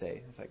Valentine's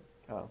Day. It's like,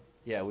 oh,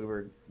 yeah,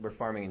 we're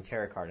farming in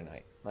Terracar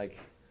tonight. Like...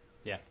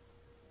 Yeah.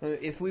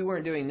 If we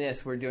weren't doing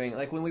this, we're doing...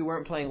 Like, when we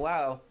weren't playing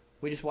WoW,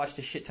 we just watched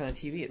a shit ton of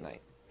TV at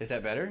night. Is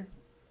that better?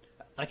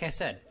 Like I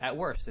said, at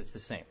worst, it's the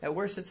same. At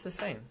worst, it's the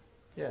same.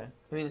 Yeah.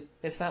 I mean,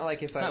 it's not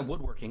like if It's not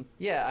woodworking.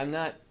 Yeah, I'm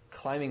not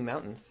climbing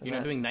mountains. You're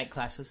not doing night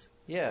classes?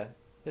 Yeah.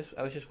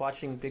 I was just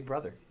watching Big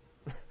Brother.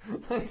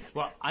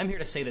 Well, I'm here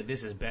to say that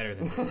this is better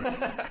than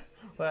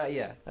Well,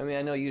 yeah. I mean,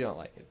 I know you don't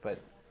like it, but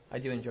I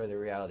do enjoy the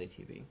reality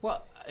TV.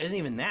 Well, it isn't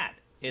even that.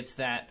 It's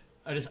that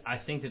I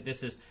think that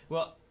this is...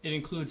 Well, it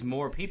includes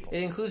more people.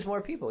 It includes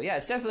more people. Yeah,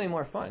 it's definitely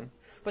more fun.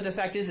 But the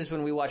fact is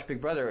when we watch Big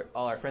Brother,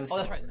 all our friends... Oh,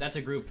 that's right. That's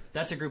a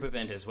group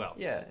event as well.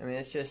 Yeah, I mean,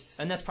 it's just...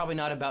 And that's probably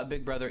not about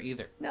Big Brother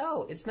either.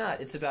 No, it's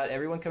not. It's about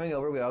everyone coming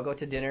over. We all go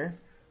to dinner.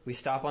 We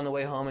stop on the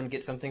way home and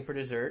get something for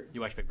dessert.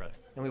 You watch Big Brother.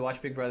 And we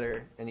watch Big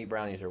Brother and eat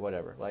brownies or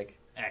whatever. Like...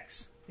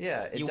 X.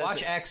 Yeah. You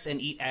watch X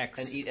and eat X.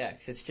 And eat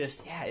X. It's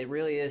just... Yeah, it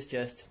really is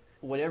just...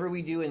 Whatever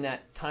we do in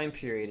that time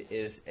period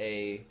is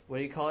a... What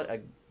do you call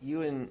it?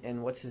 You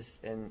and what's his...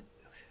 And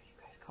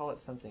you guys call it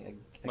something...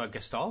 What,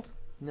 Gestalt?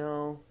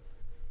 No.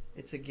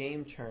 It's a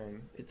game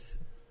term. It's...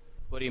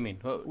 What do you mean?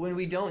 When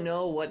we don't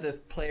know what the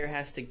player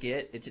has to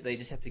get, they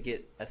just have to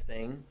get a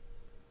thing.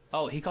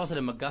 Oh, he calls it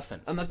a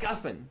MacGuffin. A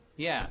MacGuffin.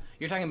 Yeah.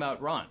 You're talking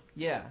about Ron.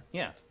 Yeah.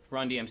 Yeah.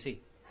 Ron DMC.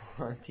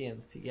 Ron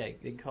DMC. Yeah,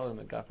 they call it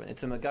a MacGuffin.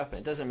 It's a MacGuffin.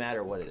 It doesn't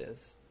matter what it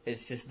is.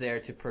 It's just there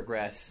to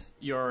progress...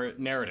 Your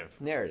narrative.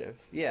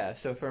 Yeah.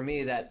 So for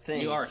me, that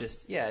thing is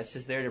just... Yeah, it's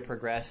just there to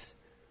progress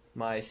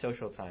my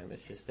social time.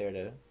 It's just there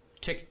to...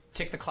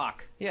 Tick the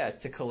clock. Yeah,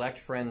 to collect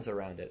friends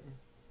around it.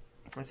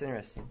 That's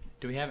interesting.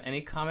 Do we have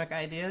any comic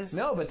ideas?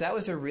 No, but that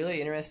was a really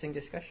interesting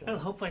discussion. Well,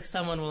 hopefully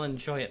someone will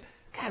enjoy it.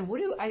 God,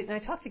 I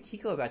talked to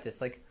Kiko about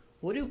this. Like,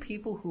 what do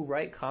people who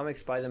write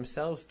comics by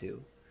themselves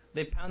do?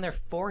 They pound their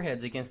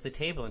foreheads against the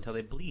table until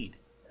they bleed.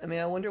 I mean,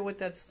 I wonder what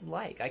that's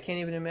like. I can't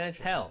even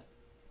imagine. Hell.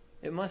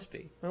 It must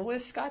be. I mean, what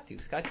does Scott do?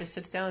 Scott just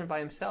sits down by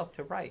himself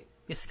to write.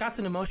 Yeah, Scott's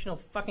an emotional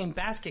fucking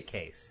basket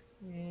case.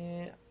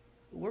 Yeah,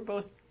 we're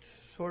both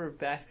sort of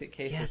basket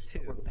cases, too.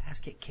 Yes, but we're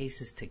basket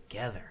cases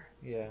together.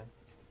 Yeah.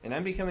 And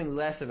I'm becoming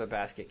less of a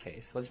basket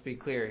case. Let's be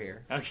clear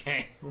here.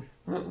 Okay.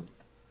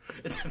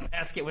 It's a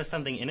basket with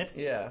something in it?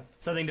 Yeah.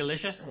 Something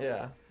delicious?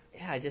 Yeah.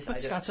 Yeah,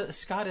 But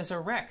Scott is a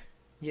wreck.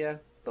 Yeah,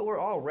 but we're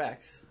all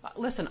wrecks.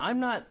 Listen,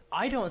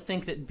 I don't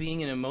think that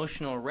being an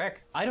emotional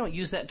wreck, I don't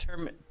use that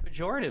term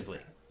pejoratively.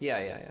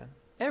 Yeah.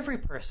 Every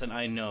person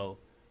I know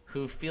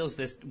who feels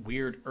this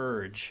weird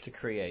urge to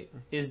create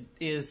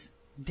is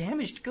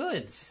damaged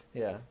goods.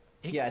 Yeah.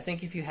 Yeah, I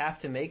think if you have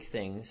to make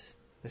things,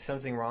 there's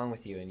something wrong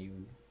with you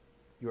and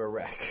you're a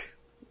wreck.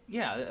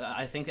 Yeah,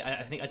 I think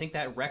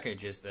that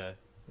wreckage is the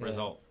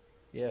result.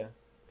 Yeah.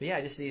 But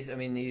yeah, just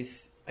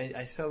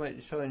I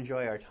so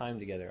enjoy our time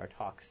together, our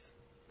talks.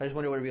 I just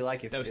wonder what it'd be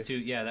like if... That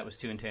was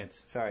too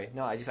intense. Sorry.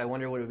 No, I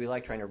wonder what it would be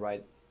like trying to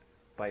write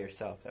by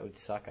yourself. That would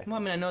suck, I think. Well, I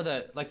mean,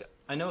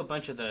 I know a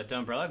bunch of the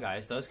Umbrella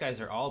guys. Those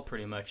guys are all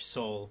pretty much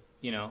sole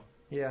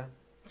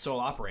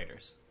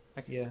operators.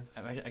 I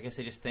guess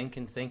they just think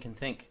and think and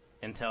think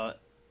until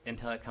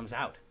it comes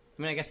out.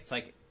 I mean, I guess it's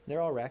like...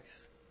 They're all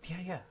wrecks.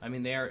 Yeah. I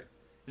mean, they're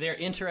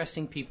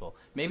interesting people.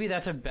 Maybe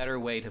that's a better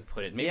way to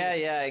put it. Maybe,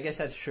 I guess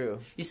that's true.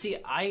 You see,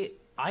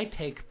 I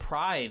take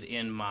pride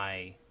in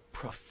my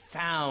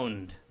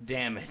profound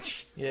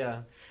damage.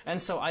 Yeah. And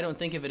so I don't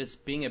think of it as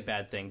being a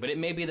bad thing. But it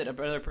may be that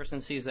another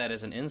person sees that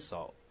as an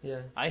insult.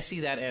 Yeah. I see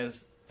that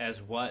as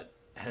what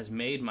has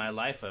made my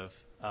life of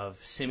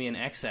simian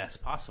excess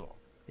possible.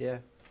 Yeah.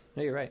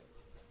 No, you're right.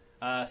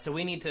 So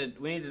we need to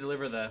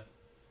deliver the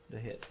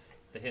hits.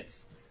 The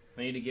hits.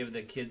 We need to give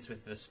the kids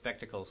with the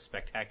spectacles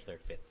spectacular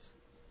fits.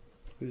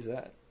 Who's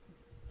that?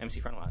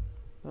 MC Frontalot.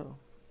 Oh.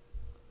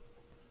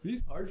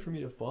 He's hard for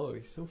me to follow.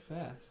 He's so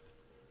fast.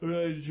 But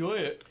I enjoy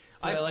it.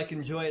 I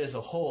enjoy it as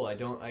a whole.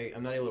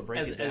 I'm not able to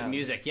break it down. As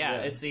music, yeah.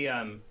 It's the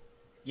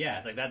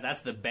it's like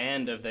that's the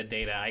band of the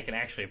data I can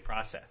actually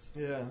process.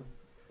 Yeah.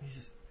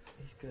 He's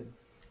good.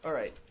 All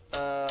right. I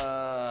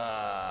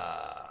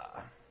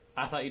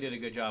thought you did a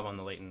good job on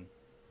the Leighton.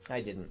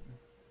 I didn't.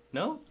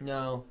 No?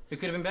 No. It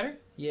could have been better?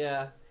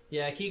 Yeah.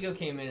 Yeah, Kiko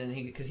came in and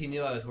because he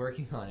knew I was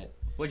working on it.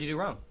 What'd you do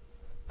wrong?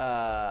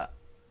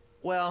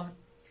 Well,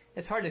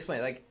 it's hard to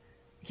explain. Like,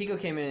 Kiko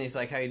came in and he's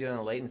like, "How you doing on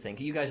the Leighton thing?"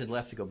 You guys had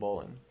left to go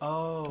bowling.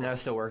 Oh. And I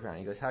was still working on it.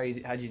 He goes,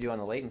 "How'd you do on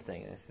the Leighton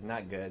thing?" And I said,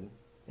 "Not good."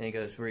 And he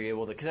goes, "Were you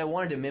able to?" Because I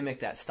wanted to mimic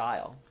that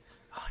style.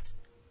 Oh,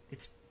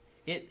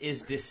 it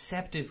is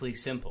deceptively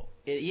simple.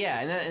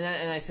 And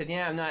I said,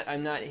 "Yeah,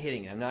 I'm not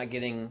hitting it. I'm not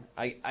getting."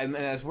 And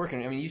I was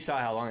working. I mean, you saw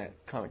how long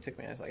that comic took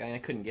me. I was like, I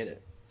couldn't get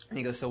it. And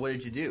he goes, "So what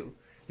did you do?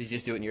 Did you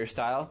just do it in your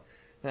style?"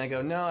 And I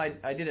go, "No,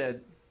 I did a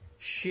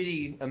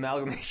shitty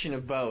amalgamation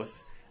of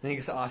both." And he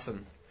goes,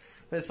 "Awesome."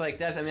 But it's like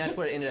that's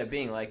what it ended up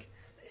being. Like,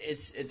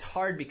 it's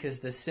hard because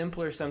the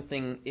simpler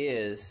something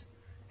is,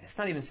 it's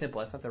not even simple.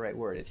 That's not the right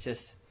word. It's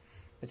just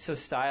it's so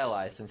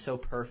stylized and so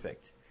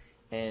perfect,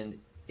 and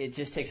it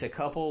just takes a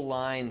couple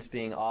lines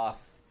being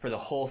off for the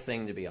whole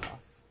thing to be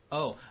off.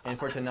 Oh, and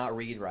for it to not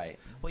read right.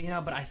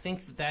 Well, but I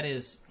think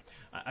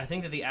I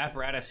think that the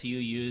apparatus you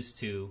use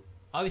to,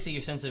 obviously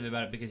you're sensitive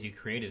about it because you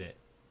created it,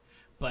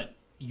 but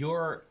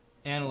you're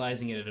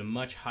analyzing it at a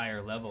much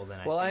higher level than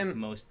I think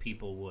most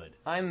people would.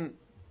 I'm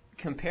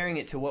comparing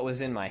it to what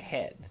was in my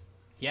head.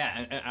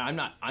 Yeah,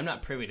 and I'm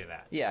not privy to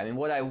that. Yeah, I mean,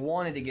 what I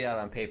wanted to get out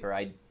on paper,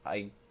 I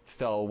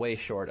fell way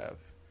short of.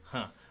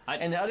 Huh.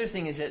 And the other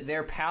thing is that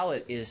their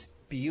palette is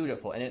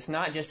beautiful, and it's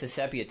not just a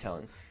sepia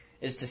tone.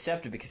 It's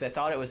deceptive because I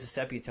thought it was a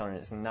sepia tone, and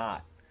it's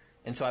not.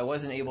 And so I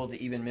wasn't able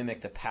to even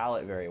mimic the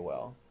palette very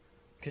well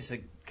because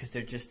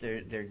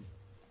they're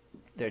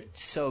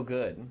so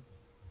good.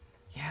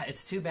 Yeah,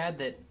 it's too bad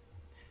that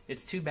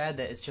it's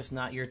just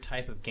not your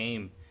type of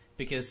game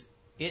because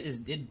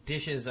it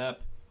dishes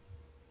up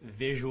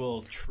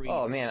visual treats.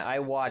 Oh man, I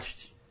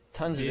watched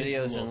tons of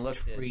videos and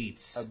looked at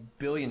a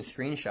billion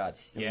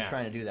screenshots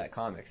trying to do that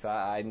comic. So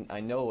I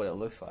know what it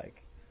looks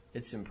like.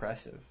 It's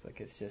impressive.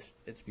 Like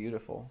it's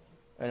beautiful.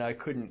 And I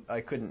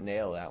couldn't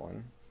nail that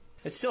one.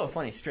 It's still a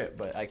funny strip,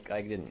 but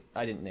I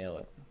didn't nail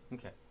it.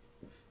 Okay.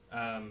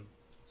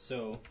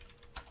 So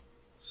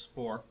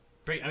Spore.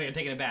 I'm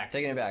taking it back.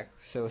 Taking it back.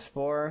 So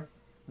Spore,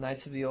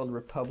 Knights of the Old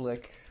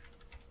Republic,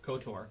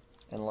 KOTOR,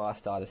 and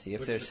Lost Odyssey.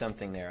 If there's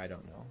something there, I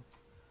don't know.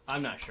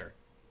 I'm not sure.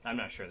 I'm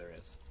not sure there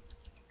is.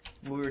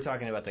 We were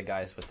talking about the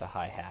guys with the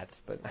high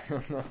hats, but I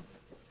don't know.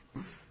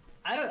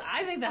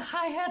 I think the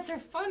hi hats are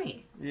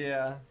funny.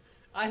 Yeah.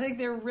 I think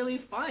they're really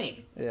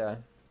funny. Yeah.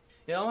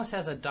 It almost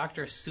has a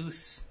Dr.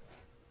 Seuss.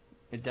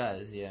 It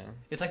does, yeah.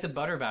 It's like the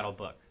Butter Battle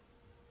book.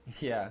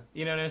 Yeah.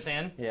 You know what I'm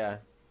saying? Yeah.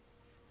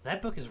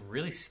 That book is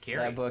really scary.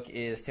 That book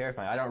is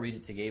terrifying. I don't read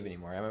it to Gabe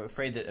anymore. I'm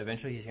afraid that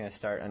eventually he's going to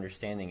start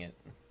understanding it.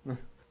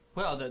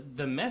 Well,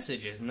 the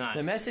message is not.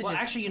 The message. Well,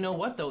 actually, you know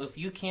what though? If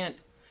you can't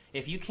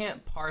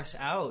parse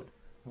out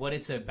what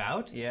it's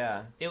about,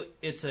 yeah,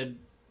 it's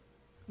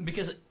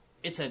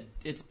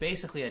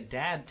basically a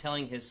dad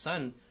telling his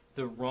son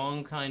the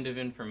wrong kind of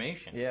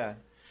information. Yeah.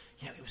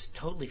 Yeah, it was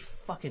totally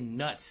fucking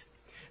nuts.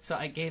 So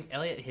I gave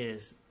Elliot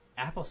his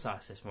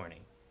applesauce this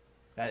morning.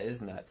 That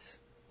is nuts.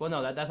 Well,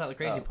 no, that's not the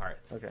crazy part.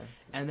 Okay.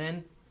 And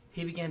then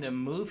he began to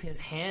move his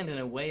hand in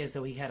a way as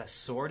though he had a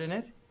sword in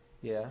it.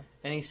 Yeah.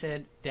 And he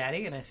said,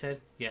 "Daddy," and I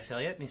said, "Yes,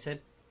 Elliot." And he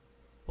said,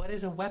 "What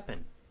is a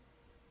weapon?"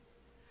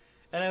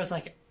 And I was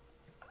like,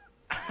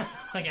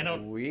 I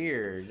don't.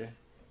 Weird.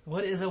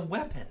 What is a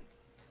weapon?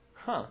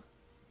 Huh.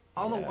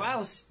 All the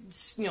while,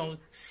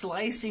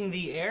 slicing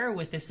the air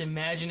with this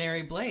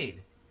imaginary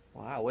blade.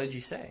 Wow, what did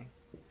you say?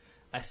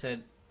 I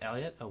said,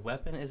 "Elliot, a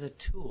weapon is a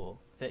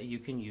tool that you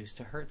can use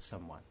to hurt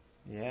someone."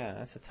 Yeah,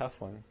 that's a tough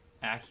one.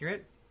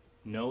 Accurate,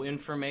 no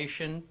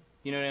information,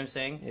 you know what I'm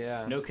saying?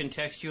 Yeah. No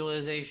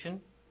contextualization,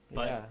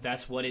 but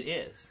that's what it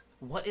is.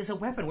 What is a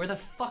weapon? Where the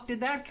fuck did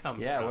that come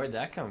from? Yeah, where'd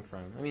that come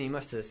from? I mean, he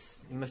must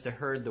have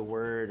heard the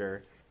word,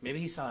 or maybe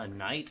he saw a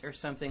knight or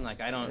something.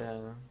 Like, I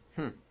don't.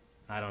 Yeah.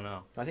 I don't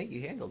know. I think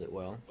you handled it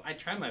well. I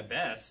tried my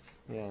best.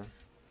 Yeah.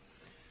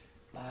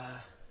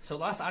 So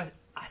Lost Odyssey,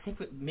 I think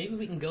maybe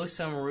we can go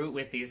some route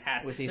with these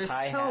hats. With these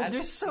hats?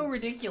 They're so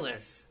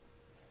ridiculous.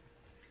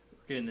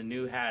 We're getting the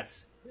new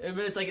hats. But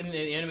it's like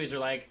the enemies are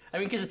like... I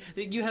mean, because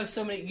you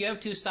have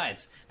two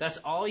sides. That's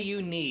all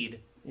you need.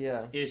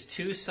 Yeah. Is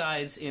two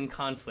sides in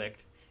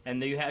conflict, and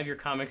then you have your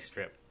comic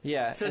strip.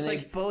 Yeah, so it's they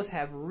like both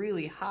have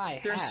really high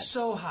hats. They're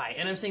so high.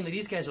 And I'm saying that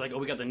these guys are like, "Oh,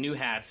 we got the new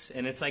hats."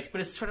 And it's like, but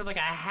it's sort of like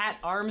a hat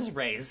arms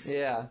race.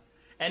 Yeah.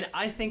 And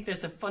I think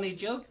there's a funny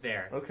joke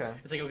there. Okay.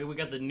 It's like, okay, we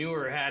got the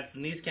newer hats,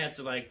 and these cats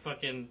are like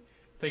fucking...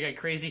 They got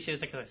crazy shit.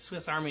 It's like a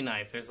Swiss Army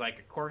knife. There's like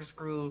a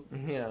corkscrew.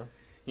 Yeah.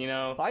 You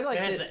know, I like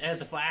it has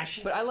the flash.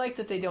 But I like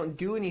that they don't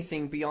do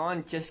anything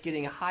beyond just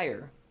getting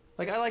higher.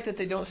 Like, I like that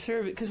they don't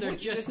serve it, because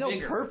there's no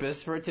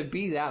purpose for it to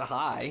be that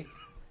high.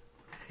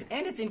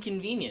 And it's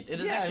inconvenient. It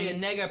is actually a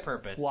nega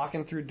purpose.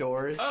 Walking through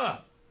doors.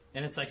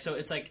 And it's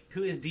like,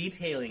 who is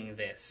detailing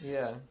this?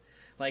 Yeah.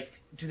 Like,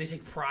 do they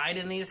take pride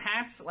in these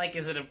hats? Like,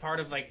 is it a part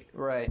of, like...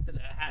 Right. The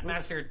hat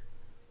master...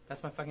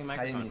 That's my fucking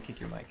microphone. I didn't mean to kick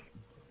your mic.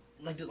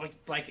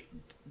 Like,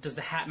 does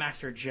the hat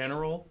master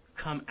general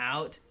come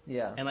out...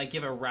 Yeah. And, like,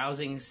 give a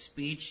rousing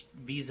speech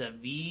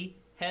vis-a-vis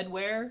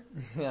headwear?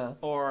 Yeah.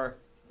 Or,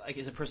 like,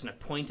 is a person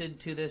appointed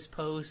to this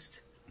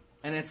post?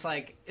 And it's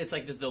like,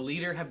 does the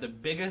leader have the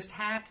biggest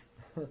hat?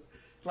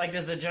 Like,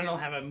 does the general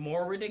have a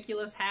more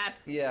ridiculous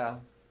hat? Yeah.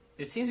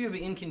 It seems to be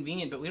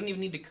inconvenient, but we don't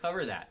even need to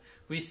cover that.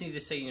 We just need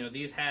to say, you know,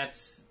 these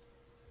hats,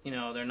 you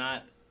know, they're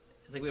not...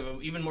 It's like we have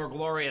an even more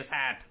glorious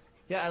hat.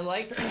 Yeah, I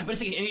like... But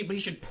it's like anybody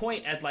should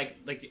point at,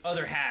 like the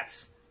other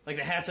hats. Like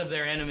the hats of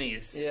their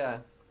enemies. Yeah.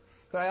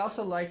 But I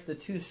also liked the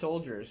two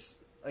soldiers.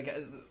 Like,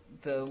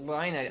 the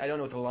line, I don't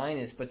know what the line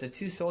is, but the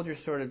two soldiers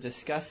sort of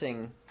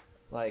discussing,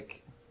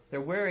 like,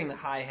 they're wearing the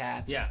high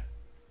hats. Yeah.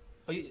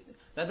 Oh,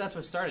 that's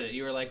what started it.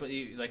 You were like, I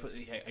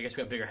guess we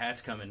got bigger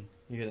hats coming.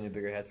 You hear the new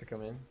bigger hats are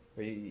coming?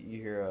 Or you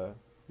hear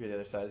the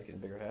other side is getting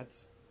bigger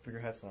hats? Bigger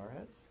hats than our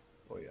hats?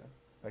 Oh, yeah.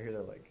 I hear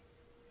they're like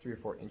 3 or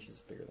 4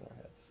 inches bigger than our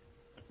hats.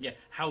 Yeah,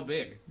 how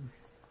big?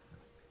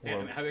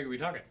 Well, how big are we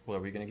talking? Well,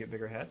 are we going to get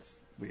bigger hats?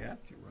 We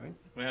have to, right?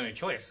 We don't have any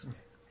choice.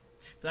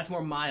 But that's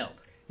more mild.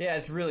 Yeah,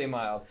 it's really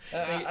mild.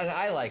 And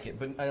I like it,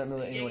 but I don't know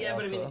that anyone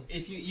else but I mean, will.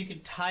 if you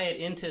could tie it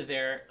into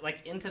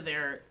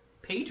their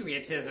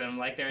patriotism,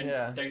 like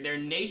their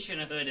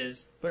nationhood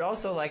is... But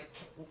also, like,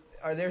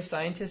 are there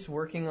scientists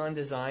working on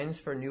designs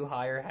for new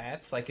higher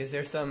hats? Like, is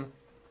there some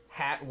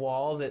hat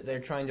wall that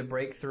they're trying to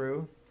break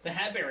through? The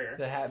hat barrier.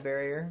 The hat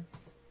barrier?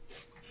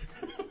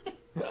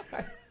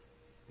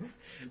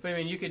 But I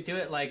mean, you could do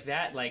it like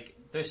that. Like,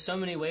 there's so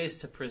many ways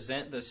to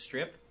present the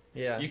strip.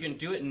 Yeah. You can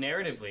do it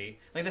narratively.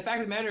 Like, the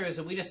fact of the matter is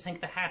that we just think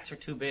the hats are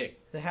too big.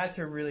 The hats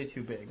are really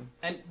too big.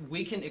 And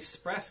we can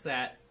express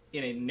that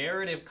in a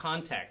narrative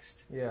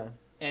context. Yeah.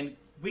 And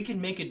we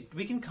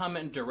can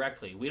comment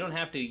directly. We don't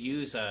have to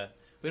use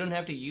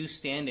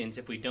stand-ins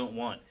if we don't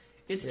want.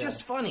 It's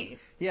just funny.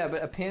 Yeah,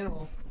 but a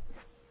panel...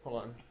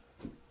 Hold on.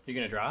 You're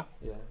going to draw?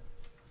 Yeah.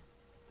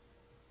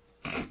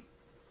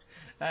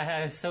 That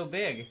hat is so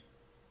big.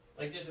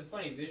 Like, there's a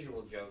funny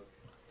visual joke.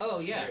 Oh,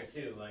 yeah. There,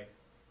 too, like,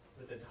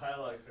 with the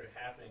dialogue sort of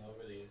happening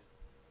over these.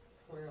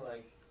 Where,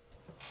 like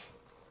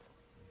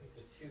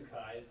the two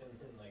guys, and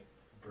then, like,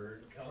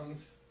 bird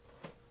comes.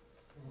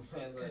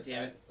 And God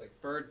damn it.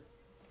 Like, bird.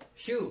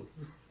 Shoo!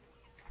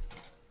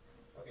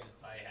 Fucking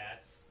high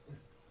hats.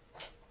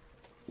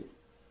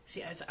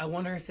 See, I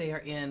wonder if they are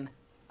in...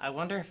 I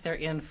wonder if they're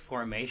in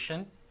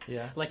formation.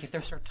 Yeah. Like, if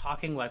they're sort of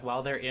talking, like,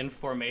 while they're in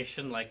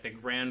formation, like the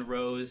grand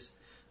rows...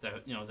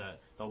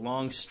 The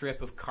long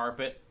strip of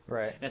carpet.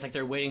 Right. And it's like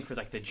they're waiting for,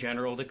 like, the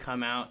general to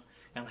come out.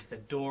 And, like, the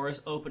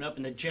doors open up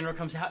and the general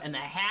comes out. And the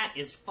hat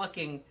is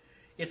fucking...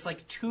 It's,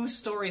 like, 2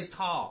 stories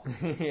tall.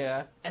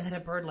 Yeah. And then a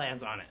bird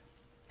lands on it.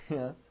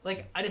 Yeah.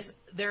 Like,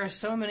 there are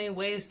so many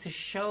ways to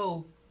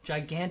show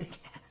gigantic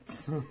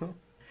hats.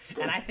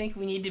 And I think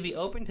we need to be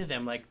open to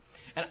them. Like,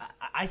 and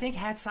I think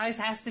hat size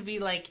has to be,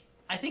 like...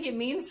 I think it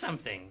means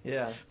something.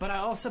 Yeah. But I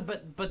also...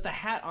 But the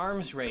hat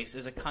arms race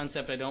is a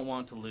concept I don't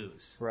want to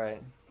lose.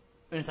 Right.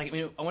 And it's like, I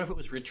mean, I wonder if it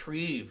was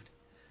retrieved.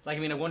 Like,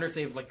 I mean, I wonder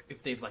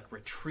if they've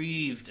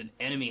retrieved an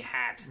enemy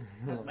hat.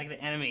 Like,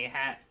 the enemy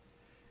hat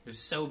is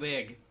so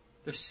big.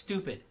 They're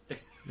stupid.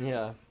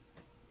 Yeah.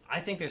 I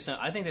think there's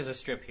a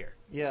strip here.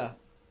 Yeah.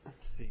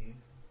 Let's see.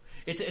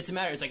 It's a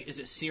matter. It's like, is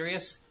it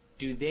serious?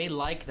 Do they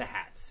like the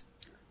hats?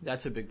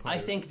 That's a big part. I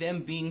think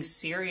them being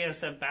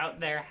serious about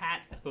their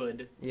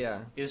hathood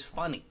is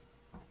funny.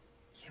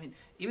 I mean,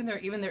 even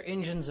their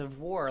engines of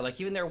war,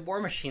 like even their war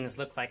machines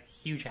look like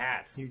huge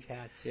hats. Huge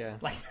hats, yeah.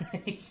 Like a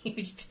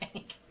huge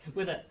tank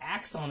with an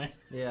axe on it.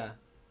 Yeah.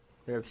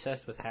 They're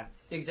obsessed with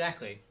hats.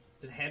 Exactly.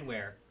 Just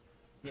headwear.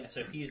 Yeah, so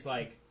if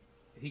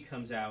he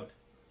comes out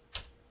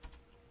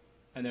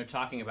and they're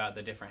talking about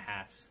the different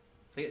hats.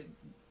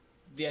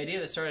 The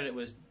idea that started it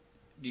was,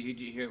 do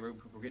you hear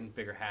we're getting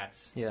bigger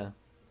hats? Yeah.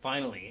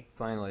 Finally.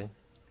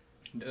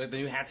 The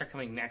new hats are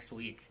coming next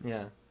week.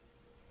 Yeah.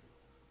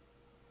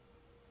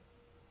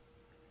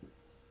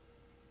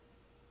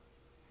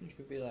 It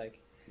could be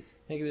like,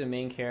 it could be the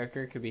main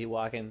character could be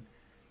walking,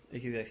 he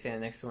could be like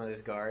standing next to one of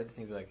his guards,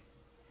 and he'd be like,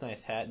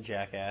 nice hat,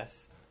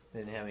 jackass. They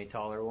didn't have any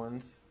taller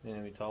ones,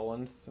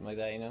 something like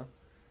that, you know?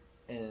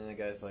 And then the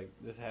guy's like,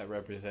 this hat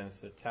represents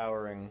the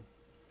towering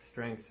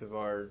strength of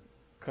our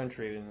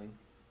country,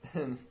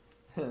 and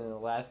the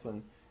last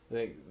one,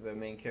 the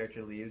main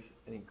character leaves,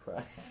 and he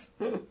cries.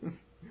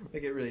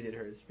 Like, it really did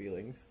hurt his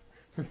feelings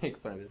to make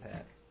fun of his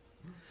hat.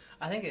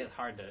 I think it's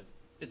hard to...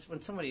 It's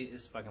when somebody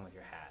is fucking with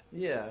your hat.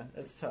 Yeah,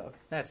 that's tough.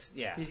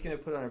 Yeah. He's going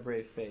to put on a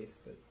brave face,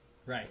 but...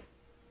 Right.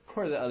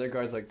 Or the other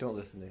guard's like, don't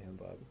listen to him,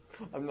 Bob.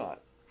 I'm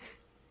not.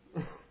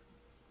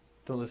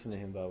 Don't listen to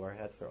him, Bob. Our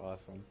hats are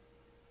awesome.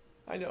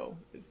 I know.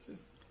 It's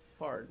just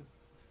hard.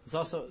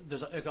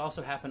 It could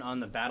also happen on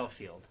the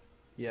battlefield.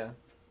 Yeah.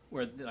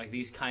 Where like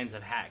these kinds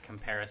of hat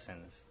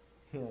comparisons.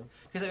 Yeah.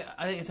 Because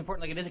I think it's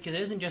important. Like it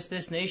isn't just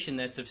this nation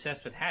that's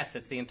obsessed with hats.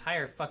 It's the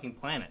entire fucking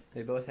planet.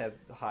 They both have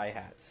high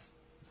hats.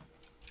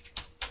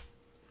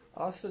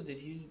 Also,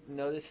 did you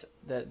notice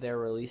that they're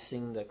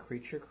releasing the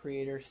creature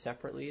creator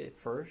separately at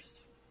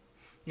first?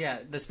 Yeah,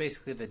 that's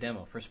basically the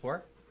demo for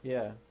Spore.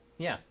 Yeah.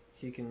 Yeah.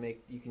 So you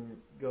can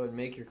go and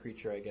make your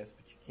creature, I guess,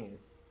 but you can't.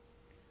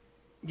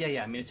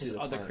 Yeah. I mean, it's just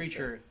the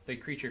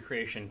creature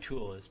creation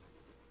tool is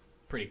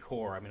pretty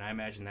core. I mean, I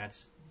imagine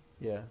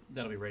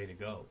that'll be ready to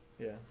go.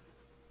 Yeah.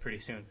 Pretty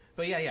soon.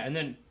 But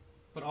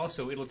but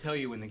also it'll tell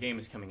you when the game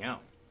is coming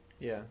out.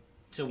 Yeah.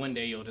 So one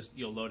day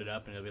you'll load it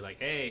up and it'll be like,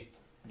 hey,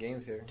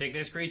 game's here. Take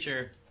this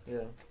creature.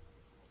 Yeah.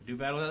 Do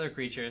battle with other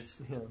creatures.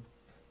 Yeah.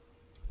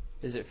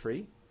 Is it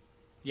free?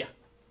 Yeah.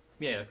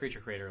 Yeah, the creature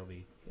creator will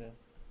be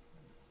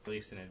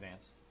released in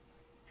advance.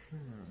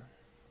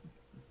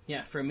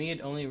 Yeah, for me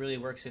it only really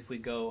works if we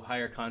go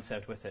higher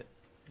concept with it.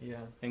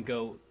 Yeah. And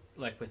go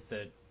like with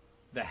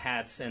the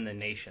hats and the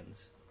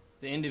nations.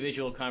 The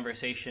individual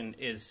conversation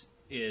is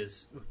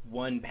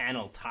one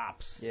panel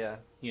tops. Yeah.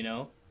 You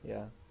know?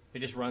 Yeah. It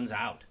just runs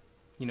out.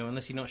 You know,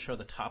 unless you don't show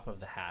the top of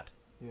the hat.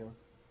 Yeah.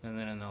 And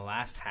then in the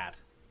last hat,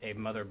 a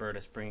mother bird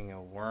is bringing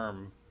a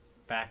worm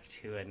back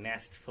to a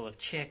nest full of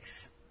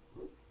chicks.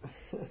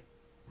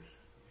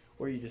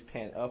 Or you just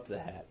pan up the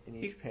hat in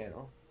each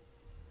panel.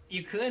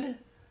 You could?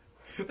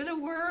 With a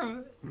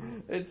worm.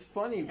 It's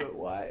funny, but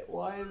why?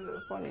 Why is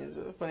it funny? Is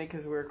it funny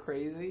because we're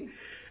crazy?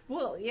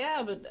 Well,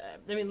 yeah, but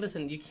I mean,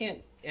 listen, you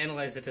can't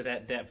analyze it to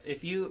that depth.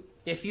 If you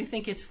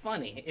think it's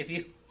funny,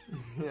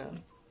 yeah,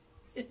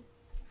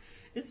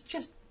 it's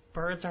just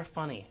birds are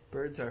funny.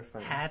 Birds are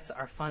funny. Hats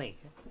are funny.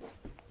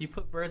 You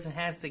put birds and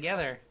hats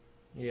together.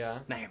 Yeah.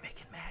 Now you're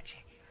making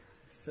magic.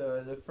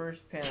 So the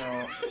first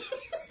panel,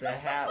 the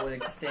hat would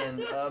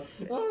extend up.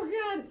 Oh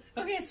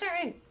God. Okay,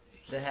 sorry.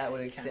 The hat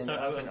would extend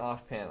up and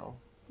off panel.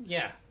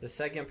 Yeah. The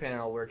second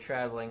panel, we're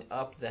traveling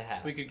up the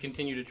hat. We could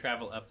continue to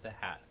travel up the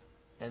hat.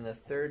 And the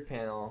third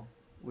panel,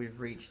 we've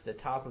reached the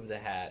top of the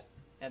hat.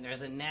 And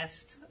there's a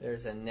nest.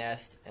 There's a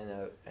nest and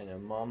a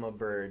mama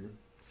bird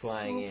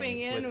flying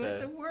in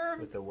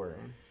with a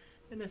worm.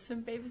 And there's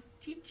some babies.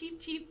 Cheep,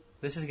 cheep, cheep.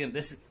 Listen,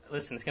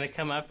 it's gonna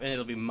come up, and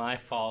it'll be my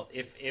fault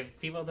if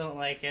people don't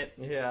like it.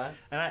 Yeah.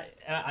 And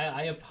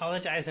I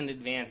apologize in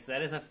advance.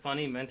 That is a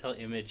funny mental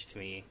image to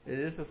me. It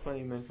is a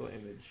funny mental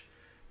image.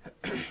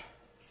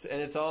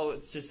 And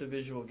it's just a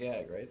visual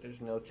gag, right? There's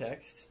no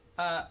text.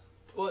 Well,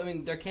 I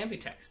mean, there can be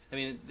text. I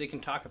mean, they can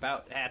talk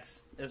about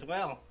hats as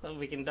well.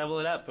 We can double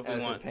it up if we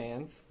want. As it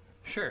pans.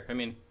 Sure. I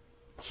mean,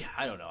 yeah,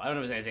 I don't know if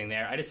there's anything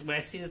there. When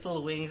I see this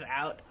little wings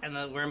out and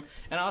the worm,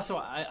 and also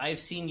I've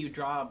seen you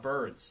draw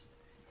birds.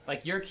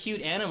 Like, your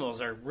cute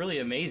animals are really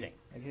amazing.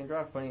 I can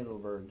draw funny little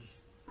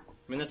birds. I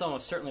mean, that's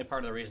almost certainly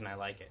part of the reason I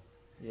like it.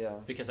 Yeah.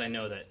 Because I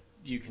know that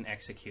you can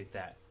execute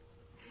that.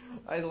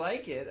 I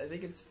like it. I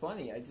think it's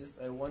funny.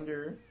 I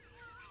wonder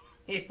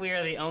if we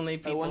are the only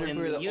people in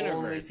the universe.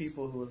 Only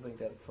people who will think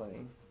that's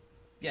funny.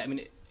 Yeah, I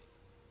mean,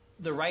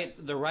 the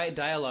right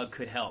dialogue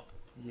could help.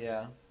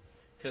 Yeah.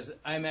 Because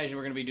I imagine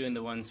we're going to be doing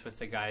the ones with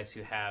the guys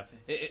who have...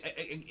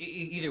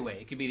 either way,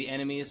 it could be the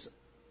enemies.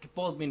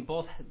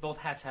 Both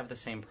hats have the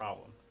same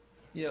problem.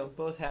 Yeah,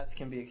 both hats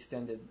can be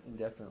extended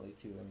indefinitely,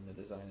 too, in the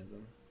design of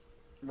them.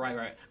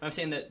 Right. I'm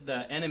saying that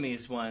the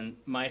enemies one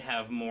might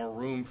have more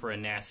room for a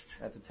nest.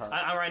 At the top.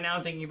 Right now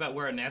I'm thinking about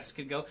where a nest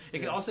could go. It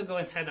could also go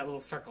inside that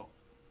little circle.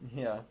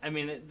 Yeah. I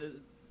mean,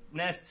 the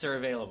nests are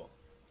available.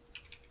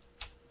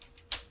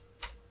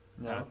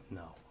 No?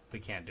 No, we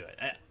can't do it.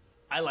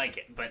 I like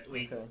it, but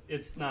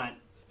it's not...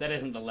 That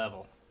isn't the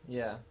level.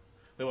 Yeah.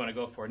 We want to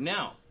go for.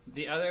 Now,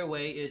 the other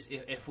way is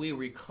if we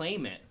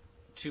reclaim it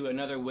to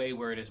another way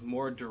where it is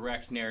more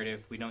direct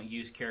narrative, we don't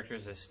use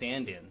characters as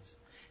stand-ins,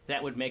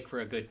 that would make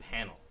for a good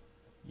panel.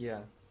 Yeah.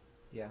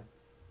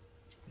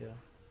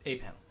 A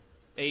panel.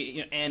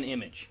 An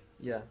image.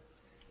 Yeah.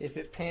 If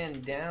it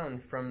panned down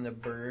from the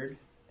bird,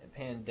 and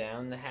panned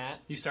down the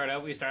hat. We start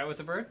with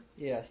the bird?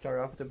 Yeah, start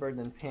off with the bird,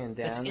 then pan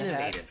down That's the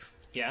innovative. Hat.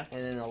 Yeah.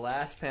 And then the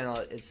last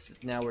panel,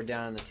 now we're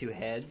down on the two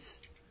heads.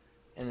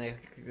 And the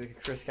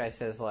first guy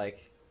says,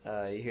 like,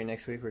 you hear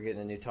next week we're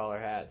getting a new taller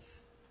hats.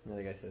 And the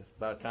other guy says,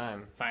 about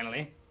time.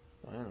 Finally.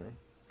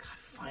 God,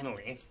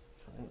 finally.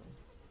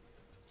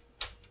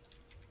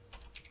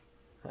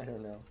 I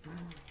don't know.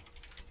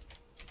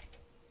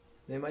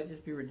 They might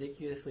just be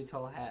ridiculously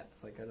tall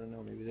hats. Like, I don't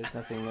know. Maybe there's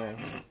nothing there.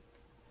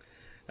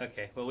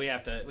 Okay. Well, we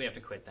have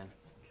to quit then.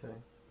 Okay.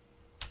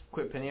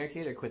 Quit Penny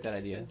Arcade or quit that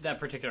idea? That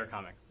particular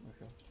comic.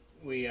 Okay.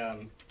 We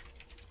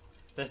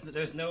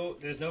there's no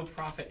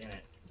profit in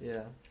it.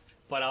 Yeah.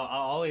 But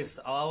I'll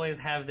always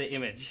have the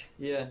image.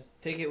 Yeah.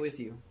 Take it with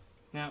you.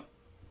 Now,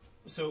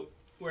 so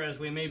whereas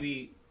we may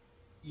be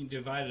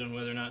divided on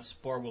whether or not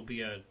Spore will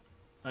be an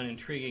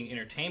intriguing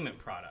entertainment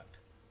product,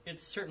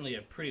 it's certainly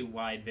a pretty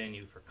wide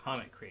venue for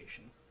comic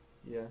creation.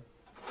 Yeah.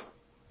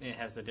 it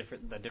has the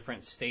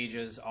different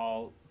stages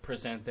all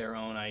present their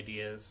own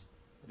ideas.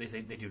 At least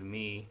they do to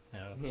me.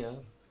 Yeah.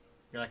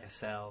 You're like a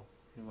cell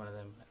in one of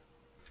them.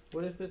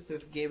 What if it's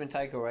with Gabe and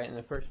Tycho right in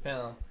the first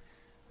panel?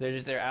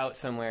 They're out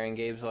somewhere and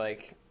Gabe's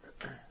like,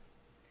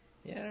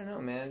 yeah, I don't know,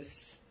 man.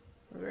 It's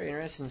very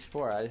interesting in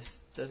Spore. It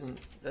just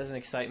doesn't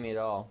excite me at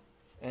all.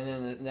 And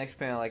then the next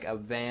panel, like a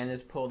van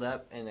is pulled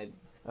up and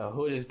a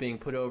hood is being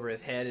put over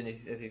his head, and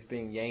as he's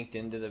being yanked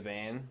into the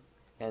van,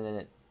 and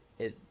then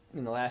it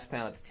in the last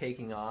panel it's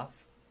taking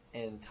off,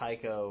 and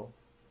Tycho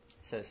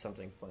says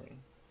something funny.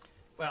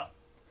 Well,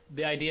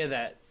 the idea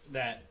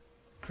that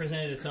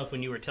presented itself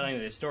when you were telling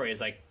me this story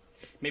is like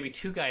maybe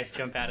two guys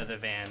jump out of the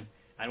van,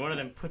 and one of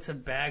them puts a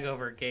bag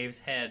over Gabe's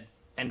head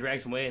and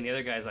drags him away, and the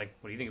other guy's like,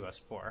 "What do you think about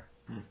Spore?"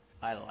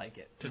 I like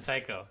it. To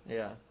Tycho.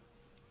 Yeah.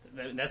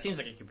 That seems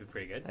like it could be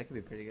pretty good. That could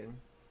be pretty good.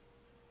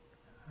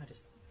 I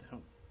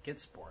don't get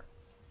Spore.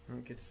 I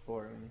don't get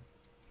Spore. I mean,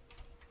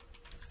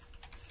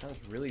 sounds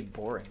really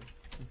boring.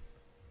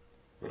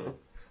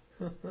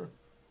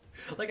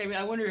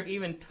 I wonder if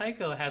even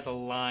Tycho has a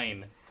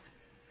line.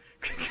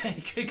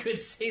 could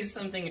say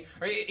something,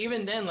 or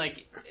even then,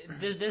 like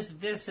this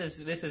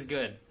is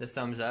good. The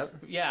thumbs up.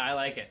 Yeah, I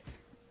like it.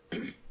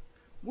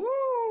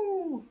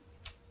 Woo!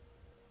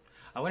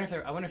 I wonder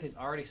if they've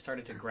already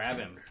started to grab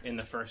him in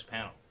the first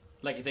panel,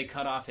 like if they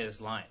cut off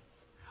his line.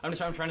 I'm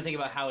trying to think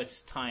about how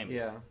it's timed.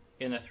 Yeah.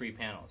 In the 3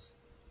 panels.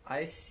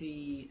 I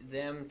see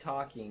them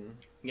talking.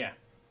 Yeah.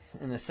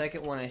 In the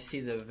second one, I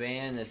see the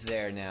van is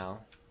there now.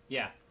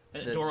 Yeah.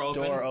 The door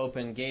open. Door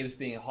open. Gabe's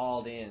being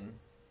hauled in.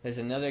 There's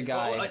another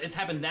guy. Oh, it's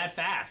happened that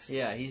fast.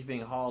 Yeah, he's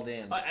being hauled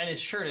in. And his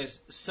shirt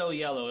is so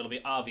yellow, it'll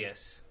be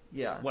obvious.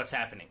 Yeah. What's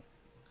happening?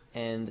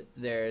 And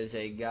there's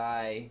a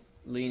guy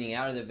leaning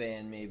out of the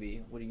van,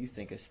 maybe. What do you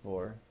think of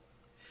Spore?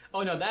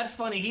 Oh, no, that's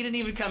funny. He didn't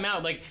even come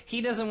out. Like, he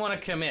doesn't want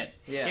to commit.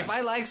 Yeah. If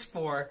I like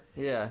Spore,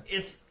 yeah,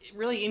 it's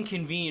really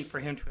inconvenient for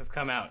him to have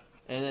come out.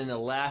 And then the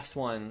last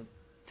one,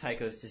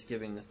 Tycho's just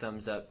giving the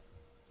thumbs up.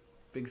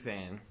 Big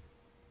fan.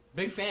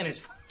 Big fan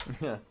is...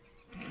 Yeah.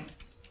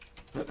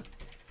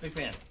 Big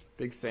fan.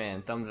 Big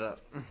fan. Thumbs up.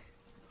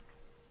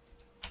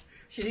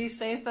 Should he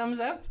say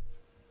thumbs up?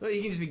 Well, he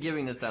can just be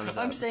giving the thumbs up.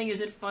 I'm saying,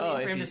 is it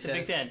funny for him to say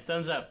big fan?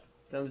 Thumbs up.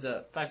 Thumbs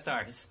up. 5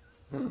 stars.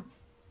 5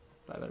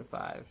 out of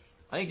 5.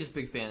 I think just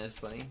big fan is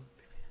funny.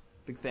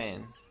 Big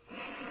fan.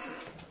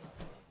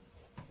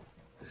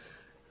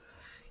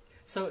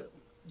 So,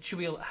 should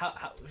we?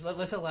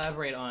 Let's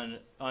elaborate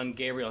on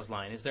Gabriel's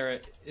line. Is there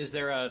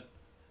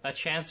a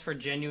chance for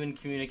genuine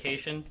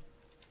communication?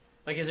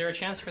 Like, is there a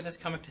chance for this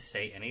comic to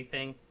say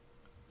anything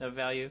of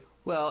value?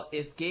 Well,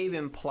 if Gabe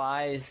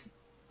implies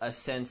a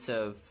sense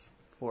of,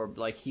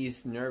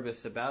 he's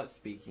nervous about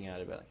speaking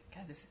out about,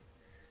 God, it's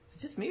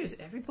just me.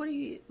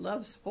 Everybody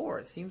loves Spore.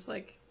 It seems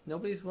like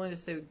nobody's willing to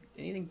say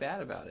anything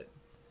bad about it.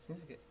 Seems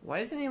like it. Why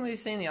isn't anybody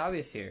saying the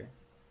obvious here?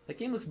 That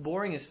game looks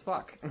boring as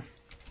fuck.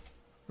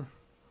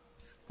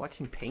 Just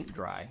watching paint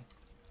dry.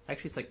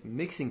 Actually, it's like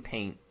mixing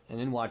paint and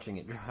then watching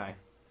it dry.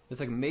 It's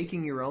like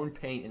making your own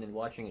paint and then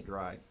watching it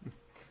dry.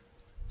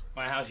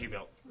 My house you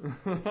built.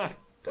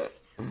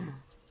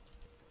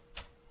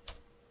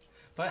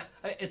 But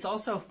it's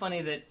also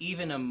funny that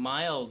even a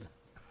mild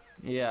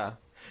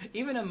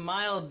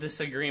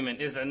disagreement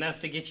is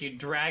enough to get you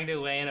dragged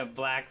away in a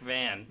black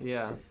van.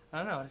 Yeah. I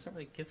don't know. I just don't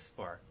really get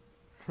Spore.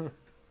 Seems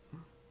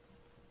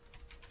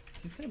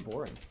kind of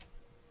boring.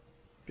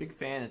 Big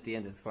fan at the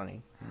end is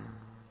funny.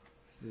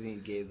 Then he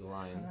gave the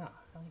line. I don't know.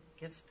 I don't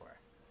get Spore.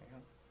 I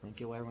don't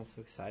get why everyone's so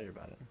excited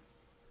about it.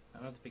 I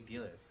don't know what the big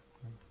deal is.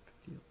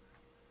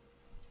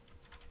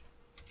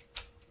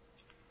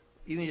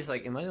 Even just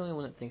am I the only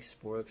one that thinks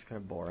Spore looks kind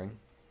of boring?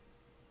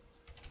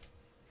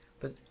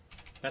 But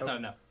that's not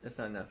enough. That's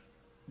not enough.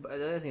 But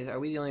the other thing is,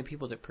 are we the only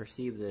people that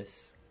perceive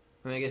this?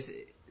 I mean, I guess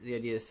the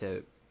idea is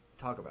to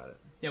talk about it.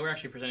 Yeah, we're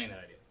actually presenting that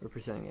idea. We're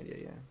presenting the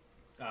idea,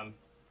 yeah.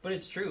 But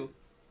it's true.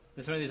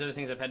 It's one of these other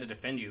things I've had to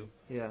defend you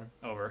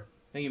over.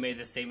 I think you made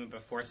this statement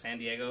before San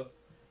Diego.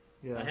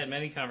 Yeah. I had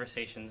many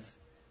conversations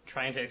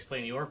trying to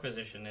explain your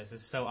position, as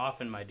is so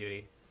often my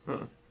duty.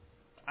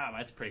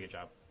 That's a pretty good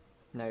job.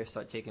 Now you're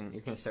going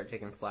to start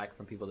taking flack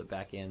from people that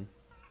back in.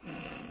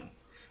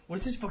 What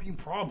is this fucking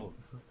problem?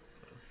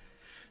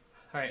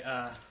 Alright,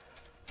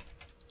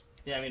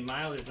 yeah, I mean,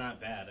 mild is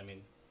not bad. I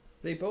mean,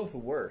 they both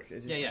work.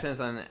 It just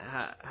depends on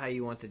how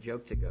you want the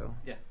joke to go.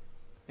 Yeah.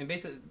 And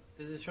basically,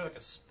 this is sort of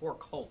like a Spore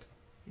cult.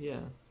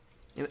 Yeah.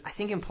 I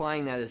think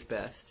implying that is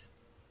best.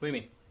 What do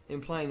you mean?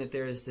 Implying that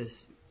there is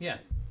this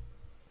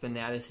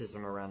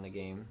fanaticism around the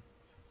game.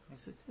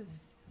 It's this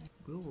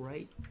real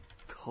right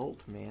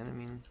cult, man. I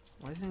mean,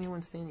 why isn't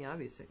anyone saying the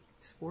obvious?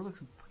 Spore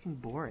looks fucking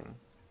boring.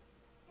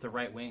 The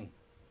right wing.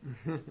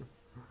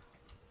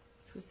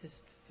 What's this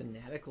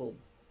fanatical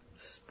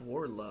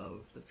Spore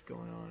love that's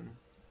going on?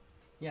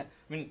 Yeah,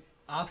 I mean,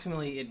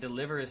 optimally it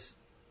delivers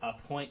a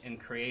point and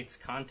creates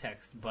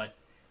context, but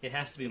it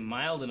has to be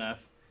mild enough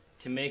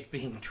to make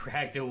being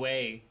dragged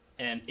away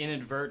an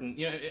inadvertent,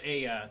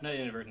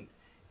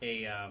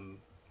 a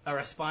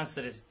response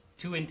that is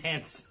too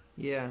intense.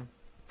 Yeah.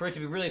 For it to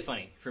be really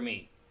funny, for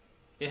me.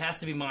 It has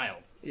to be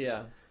mild.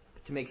 Yeah.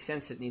 But to make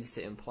sense, it needs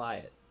to imply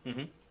it.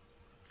 Mm-hmm.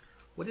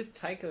 What if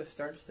Tycho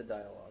starts the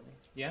dialogue?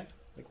 Yeah?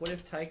 Like, what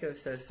if Tycho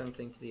says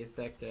something to the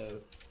effect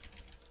of,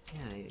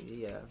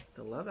 yeah,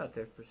 the love out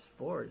there for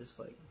Spore just,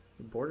 like,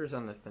 borders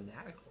on the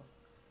fanatical.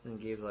 And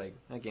Gabe's like,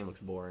 that game looks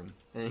boring.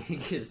 And he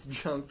gets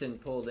jumped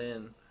and pulled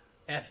in.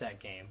 F that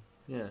game.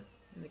 Yeah.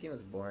 And the game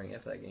looks boring.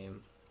 F that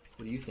game.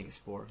 What do you think of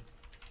Spore?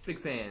 Big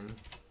fan.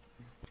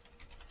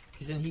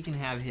 Because then he can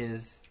have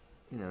his,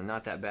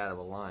 not that bad of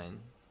a line.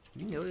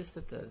 You notice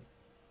that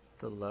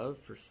the love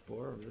for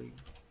Spore really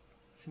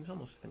seems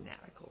almost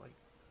fanatical. Like,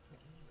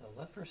 the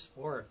love for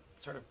Spore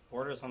sort of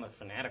borders on the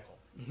fanatical.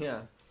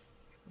 Yeah.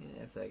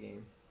 F that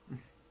game.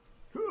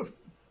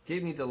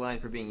 Gabe needs a line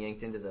for being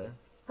yanked into the...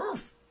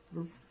 Hurf!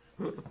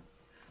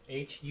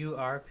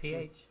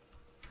 H-U-R-P-H.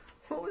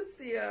 What was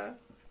the,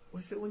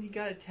 was it when he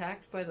got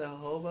attacked by the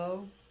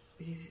hobo?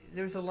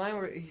 There was a line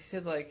where he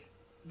said, like,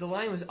 the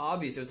line was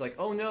obvious. It was like,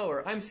 oh no,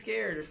 or I'm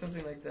scared, or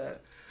something like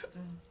that.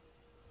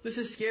 This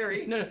is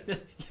scary. No,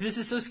 this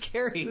is so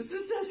scary. This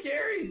is so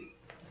scary.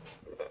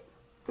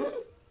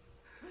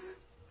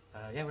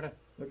 Yeah, we're done.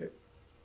 Okay.